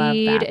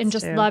read, and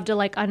just love to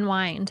like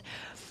unwind.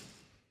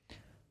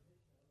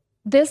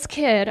 This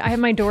kid, I have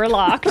my door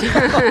locked.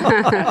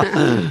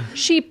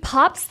 She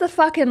pops the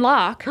fucking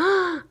lock,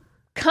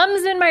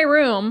 comes in my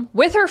room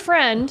with her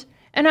friend,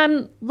 and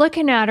I'm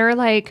looking at her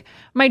like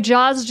my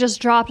jaws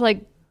just dropped.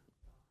 Like,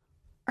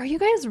 are you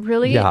guys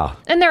really? Yeah.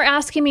 And they're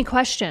asking me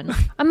questions.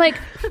 I'm like,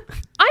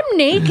 I'm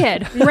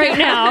naked right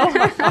now.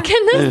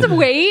 Can this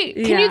wait?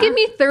 Can you give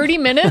me 30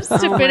 minutes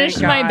to finish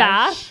my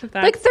bath?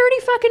 Like 30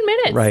 fucking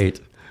minutes. Right.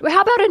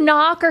 How about a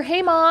knock or,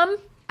 hey, mom?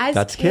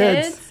 That's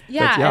kids.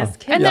 Yeah, as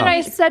kids. And then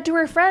I said to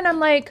her friend, I'm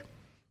like,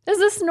 is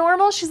this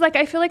normal? She's like,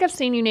 I feel like I've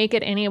seen you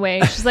naked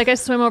anyway. She's like, I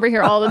swim over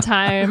here all the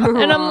time.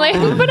 And I'm like,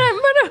 but I'm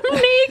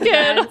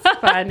naked. That's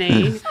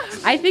funny.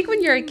 I think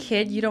when you're a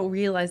kid, you don't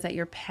realize that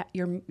your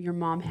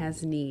mom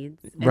has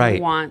needs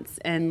and wants,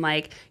 and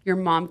like your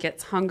mom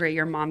gets hungry,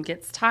 your mom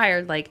gets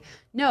tired. Like,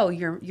 no,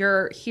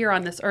 you're here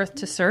on this earth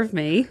to serve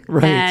me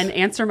and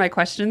answer my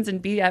questions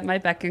and be at my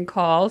beck and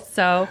call.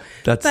 So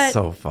that's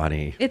so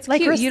funny. It's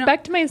like,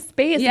 respect my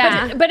space.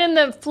 Yeah. But in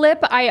the flip,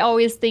 I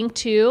always think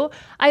too,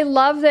 I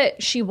love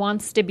that she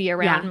wants to be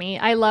around me.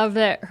 I love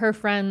that her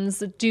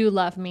friends do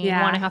love me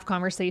and want to have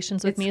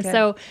conversations with me. Good.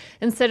 So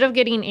instead of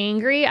getting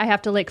angry, I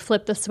have to like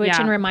flip the switch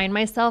and remind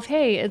myself,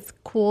 hey, it's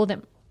cool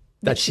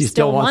that she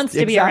still wants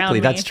to be around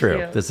me. That's true.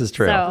 Too. This is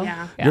true. So,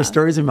 Your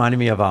stories reminded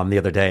me of the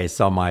other day.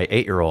 So my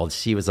 8-year-old,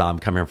 she was coming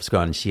home from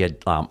school, and she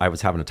had I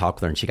was having a talk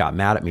with her, and she got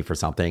mad at me for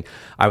something.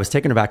 I was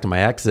taking her back to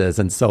my ex's,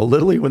 and so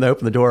literally when they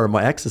opened the door,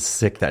 my ex is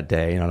sick that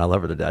day, and I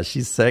love her to death.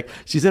 She's sick.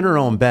 She's in her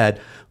own bed.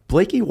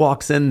 Blakey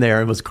walks in there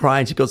and was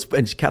crying. She goes,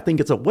 and Kathleen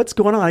gets up, what's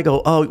going on? I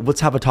go, oh, let's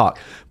have a talk.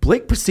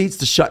 Blake proceeds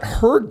to shut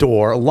her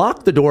door,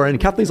 lock the door, and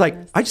Kathleen's like,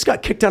 I just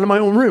got kicked out of my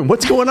own room.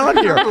 What's going on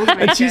here?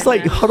 And she's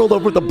like huddled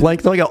over with the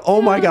blanket. And I go,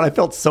 oh my God, I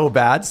felt so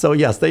bad. So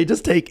yes, they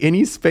just take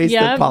any space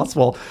that's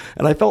possible.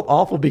 And I felt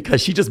awful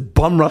because she just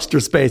bum rushed her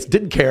space,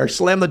 didn't care,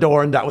 slammed the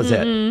door, and that was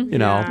it. You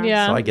know?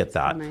 Yeah. So I get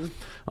that.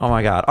 Oh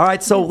my God. All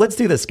right. So let's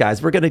do this,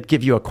 guys. We're going to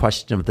give you a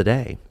question of the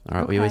day. All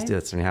right. We always do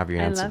this when you have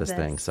your answer to this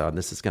thing. So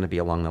this is going to be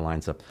along the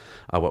lines of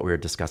what we were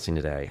discussing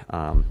today.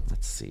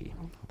 Let's see.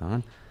 Hold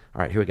on.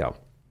 All right. Here we go.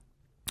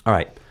 All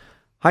right.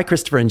 Hi,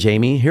 Christopher and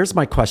Jamie. Here's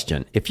my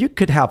question. If you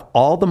could have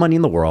all the money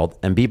in the world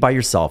and be by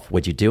yourself,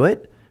 would you do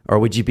it? Or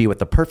would you be with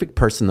the perfect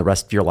person the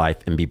rest of your life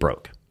and be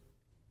broke?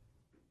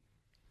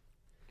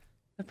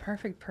 The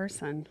perfect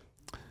person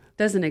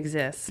doesn't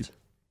exist.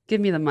 Give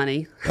me the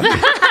money. I'm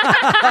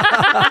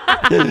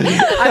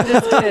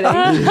just kidding.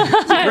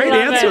 It's a great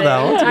answer,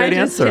 though. It's a great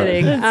answer.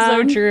 Kidding. It's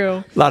so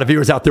true. A lot of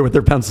viewers out there with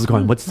their pencils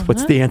going, what's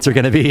the answer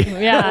going to be?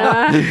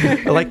 Yeah.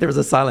 I like there was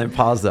a silent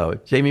pause, though.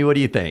 Jamie, what do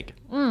you think?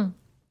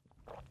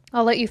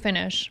 I'll let you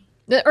finish.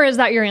 Or is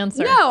that your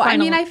answer? No,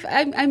 Final.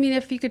 I mean,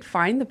 if you could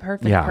find the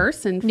perfect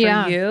person for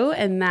you,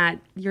 and that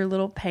your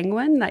little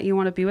penguin that you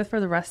want to be with for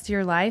the rest of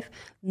your life,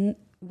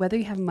 whether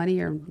you have money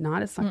or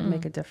not, it's not going to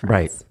make a difference.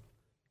 Right.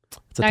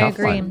 It's a tough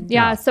agree. one.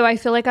 Yeah. So I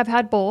feel like I've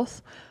had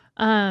both.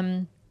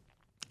 And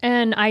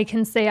I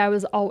can say I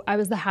was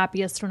the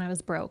happiest when I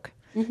was broke.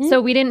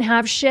 So we didn't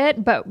have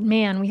shit, but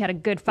man, we had a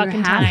good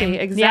fucking time.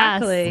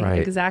 Exactly. Yes.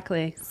 Right.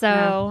 Exactly.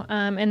 So,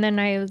 and then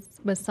I was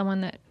with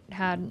someone that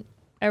had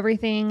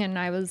everything, and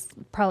I was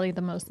probably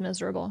the most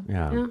miserable.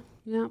 Yeah.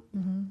 Yeah.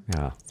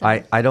 Yeah.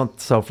 I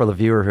don't, so for the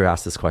viewer who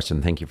asked this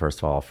question, thank you first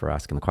of all for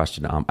asking the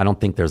question. I don't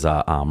think there's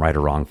a right or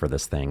wrong for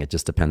this thing. It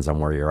just depends on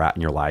where you're at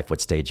in your life, what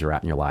stage you're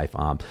at in your life.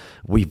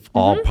 We've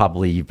all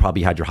you've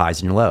probably had your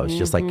highs and your lows,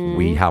 just like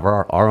we have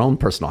our own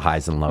personal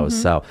highs and lows.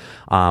 So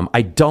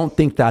I don't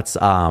think that's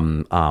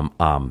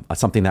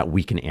something that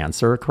we can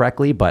answer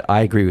correctly, but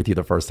I agree with you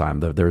the first time.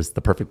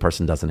 The perfect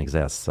person doesn't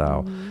exist.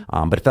 So,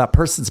 but if that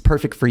person's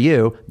perfect for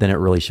you, then it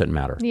really shouldn't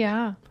matter.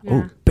 Yeah.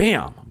 Oh,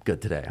 bam. I'm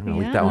good today. I'm going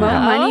to leave that one out.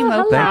 Money,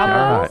 mo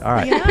Thank you. All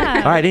right.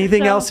 Yeah. All right.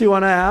 Anything else you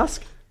want to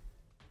ask?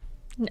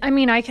 I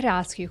mean, I could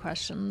ask you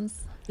questions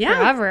Yeah.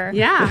 forever.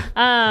 Yeah.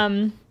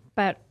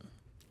 But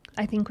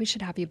I think we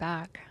should have you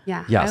back.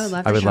 Yeah. Yes,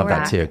 I would love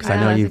that too, because I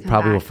know you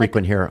probably will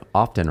frequent here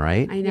often,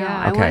 right? I know. Yeah.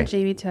 I Okay. want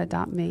Jamie to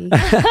adopt me.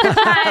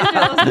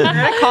 I'm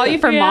going to call you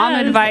for mom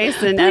Yes.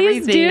 advice and Please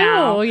everything do.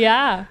 now.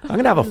 Yeah. I'm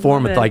going to have a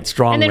forum with like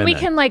strong And then women. we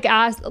can like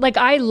ask, like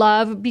I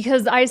love,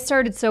 because I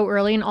started so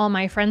early and all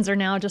my friends are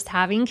now just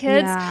having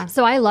kids. Yeah.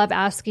 So I love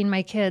asking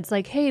my kids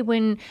like, hey,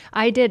 when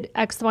I did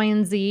X, Y,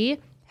 and Z,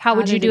 how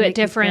would you did do it it make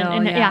you different? feel?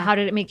 And Yeah. how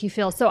did it make you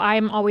feel? So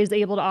I'm always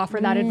able to offer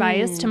that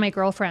advice to my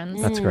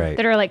girlfriends. That's great.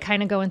 That are like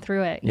kind of going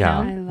through it. You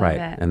Yeah, know? I love right.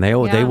 it. And they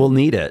will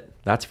need it.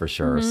 That's for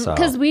sure. So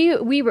Because we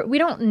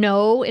don't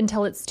know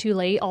until it's too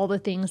late all the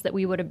things that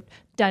we would have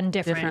done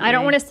different. I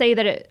don't Differently. want to say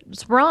that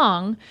it's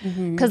wrong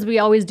because we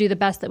always do the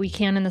best that we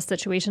can in the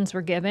situations we're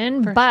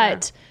given.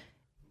 But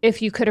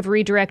if you could have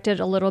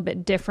redirected a little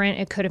bit different,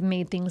 it could have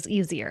made things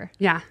easier.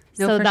 Yeah.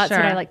 No, So for that's what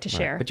sure. I like to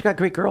share. But you got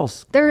great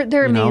girls. They're You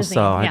know, amazing.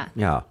 so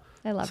Yeah.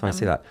 I love so I them.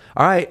 see that.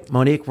 All right,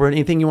 Monique,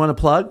 anything you want to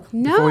plug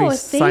before No, we thank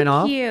sign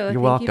off? you. You're Thank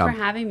welcome. you for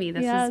having me.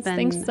 This has Yes, been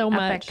thanks so epic.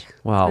 much.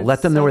 Well, It's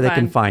let them know so where they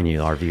can fun. find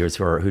you, our viewers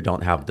who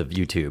don't have the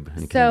YouTube.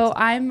 And So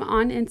I'm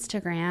on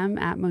Instagram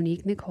at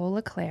Monique Nicole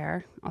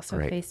LeClair, also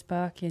Great.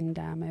 Facebook, and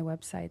my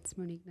website's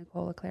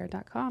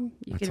MoniqueNicoleLeClair.com.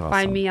 You That's can awesome.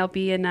 find me. I'll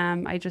be in,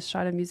 I just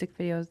shot a music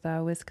video with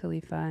Wiz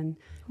Khalifa and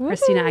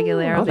Christina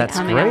Aguilera. Oh, will be that's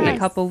coming out in great. a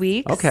couple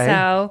weeks. Okay.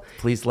 So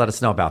please let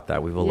us know about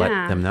that. We will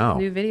let them know.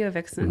 New video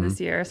vixen this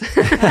year.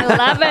 I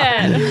love it.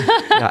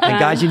 Yeah, and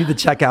guys, you need to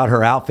check out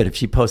her outfit if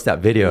she posts that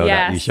video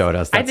that you Yes. showed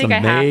us. I That's think I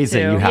have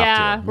amazing. to. You have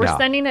Yeah, to. we're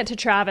sending it to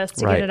Travis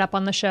to Right. get it up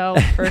on the show.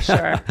 For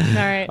sure. All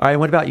right. All right,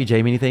 what about you,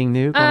 Jamie? Anything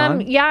new going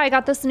on? Yeah, I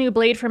got this new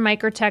blade from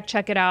Microtech.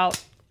 Check it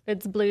out.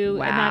 It's blue.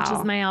 Wow. It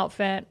matches my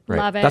outfit. Right.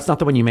 Love it. That's not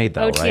the one you made,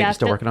 though, right? You're OTF.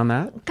 still working on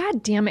that?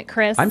 God damn it,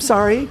 Chris. I'm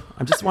sorry.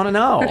 I just want to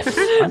know.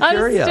 I'm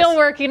curious. still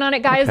working on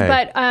it, guys,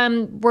 Okay. but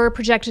we're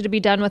projected to be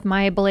done with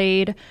my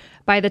blade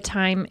by the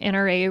time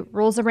NRA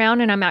rolls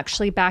around, and I'm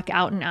actually back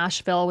out in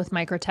Asheville with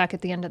Microtech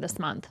at the end of this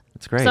month.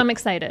 That's great. So I'm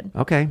excited.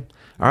 Okay.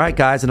 All right,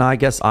 guys. And I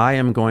guess I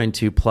am going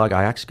to plug.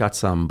 I actually got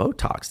some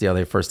Botox the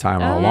other first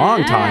time in a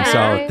long time.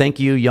 So thank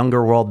you,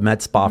 Younger World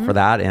Med Spa, for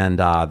that. And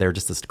they're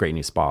just this great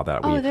new spa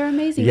that we. Oh, they're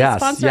amazing. They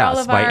Yes, sponsor yes,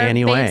 all of by our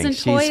Annie babes Wang. and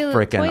She's toy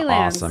freaking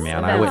lands. awesome,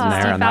 man. So I went in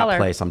that's there in Steve that Fowler.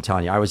 place. I'm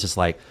telling you, I was just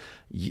like,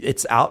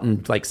 it's out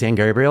in like San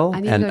Gabriel.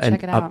 I need to go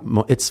check it out.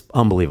 It's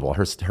unbelievable.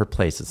 Her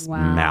place is Wow.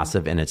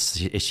 massive, and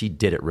she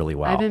did it really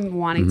well. I've been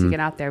wanting to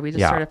get out there. We just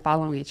Yeah. started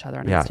following each other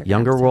on Yeah, Instagram.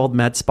 Younger so- World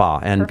Med Spa.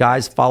 And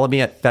guys, follow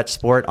me at Fetch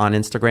Sport on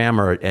Instagram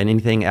or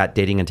anything at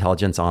Dating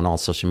Intelligence on all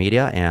social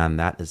media. And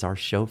that is our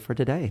show for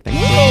today. Thank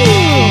you. All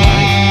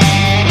right.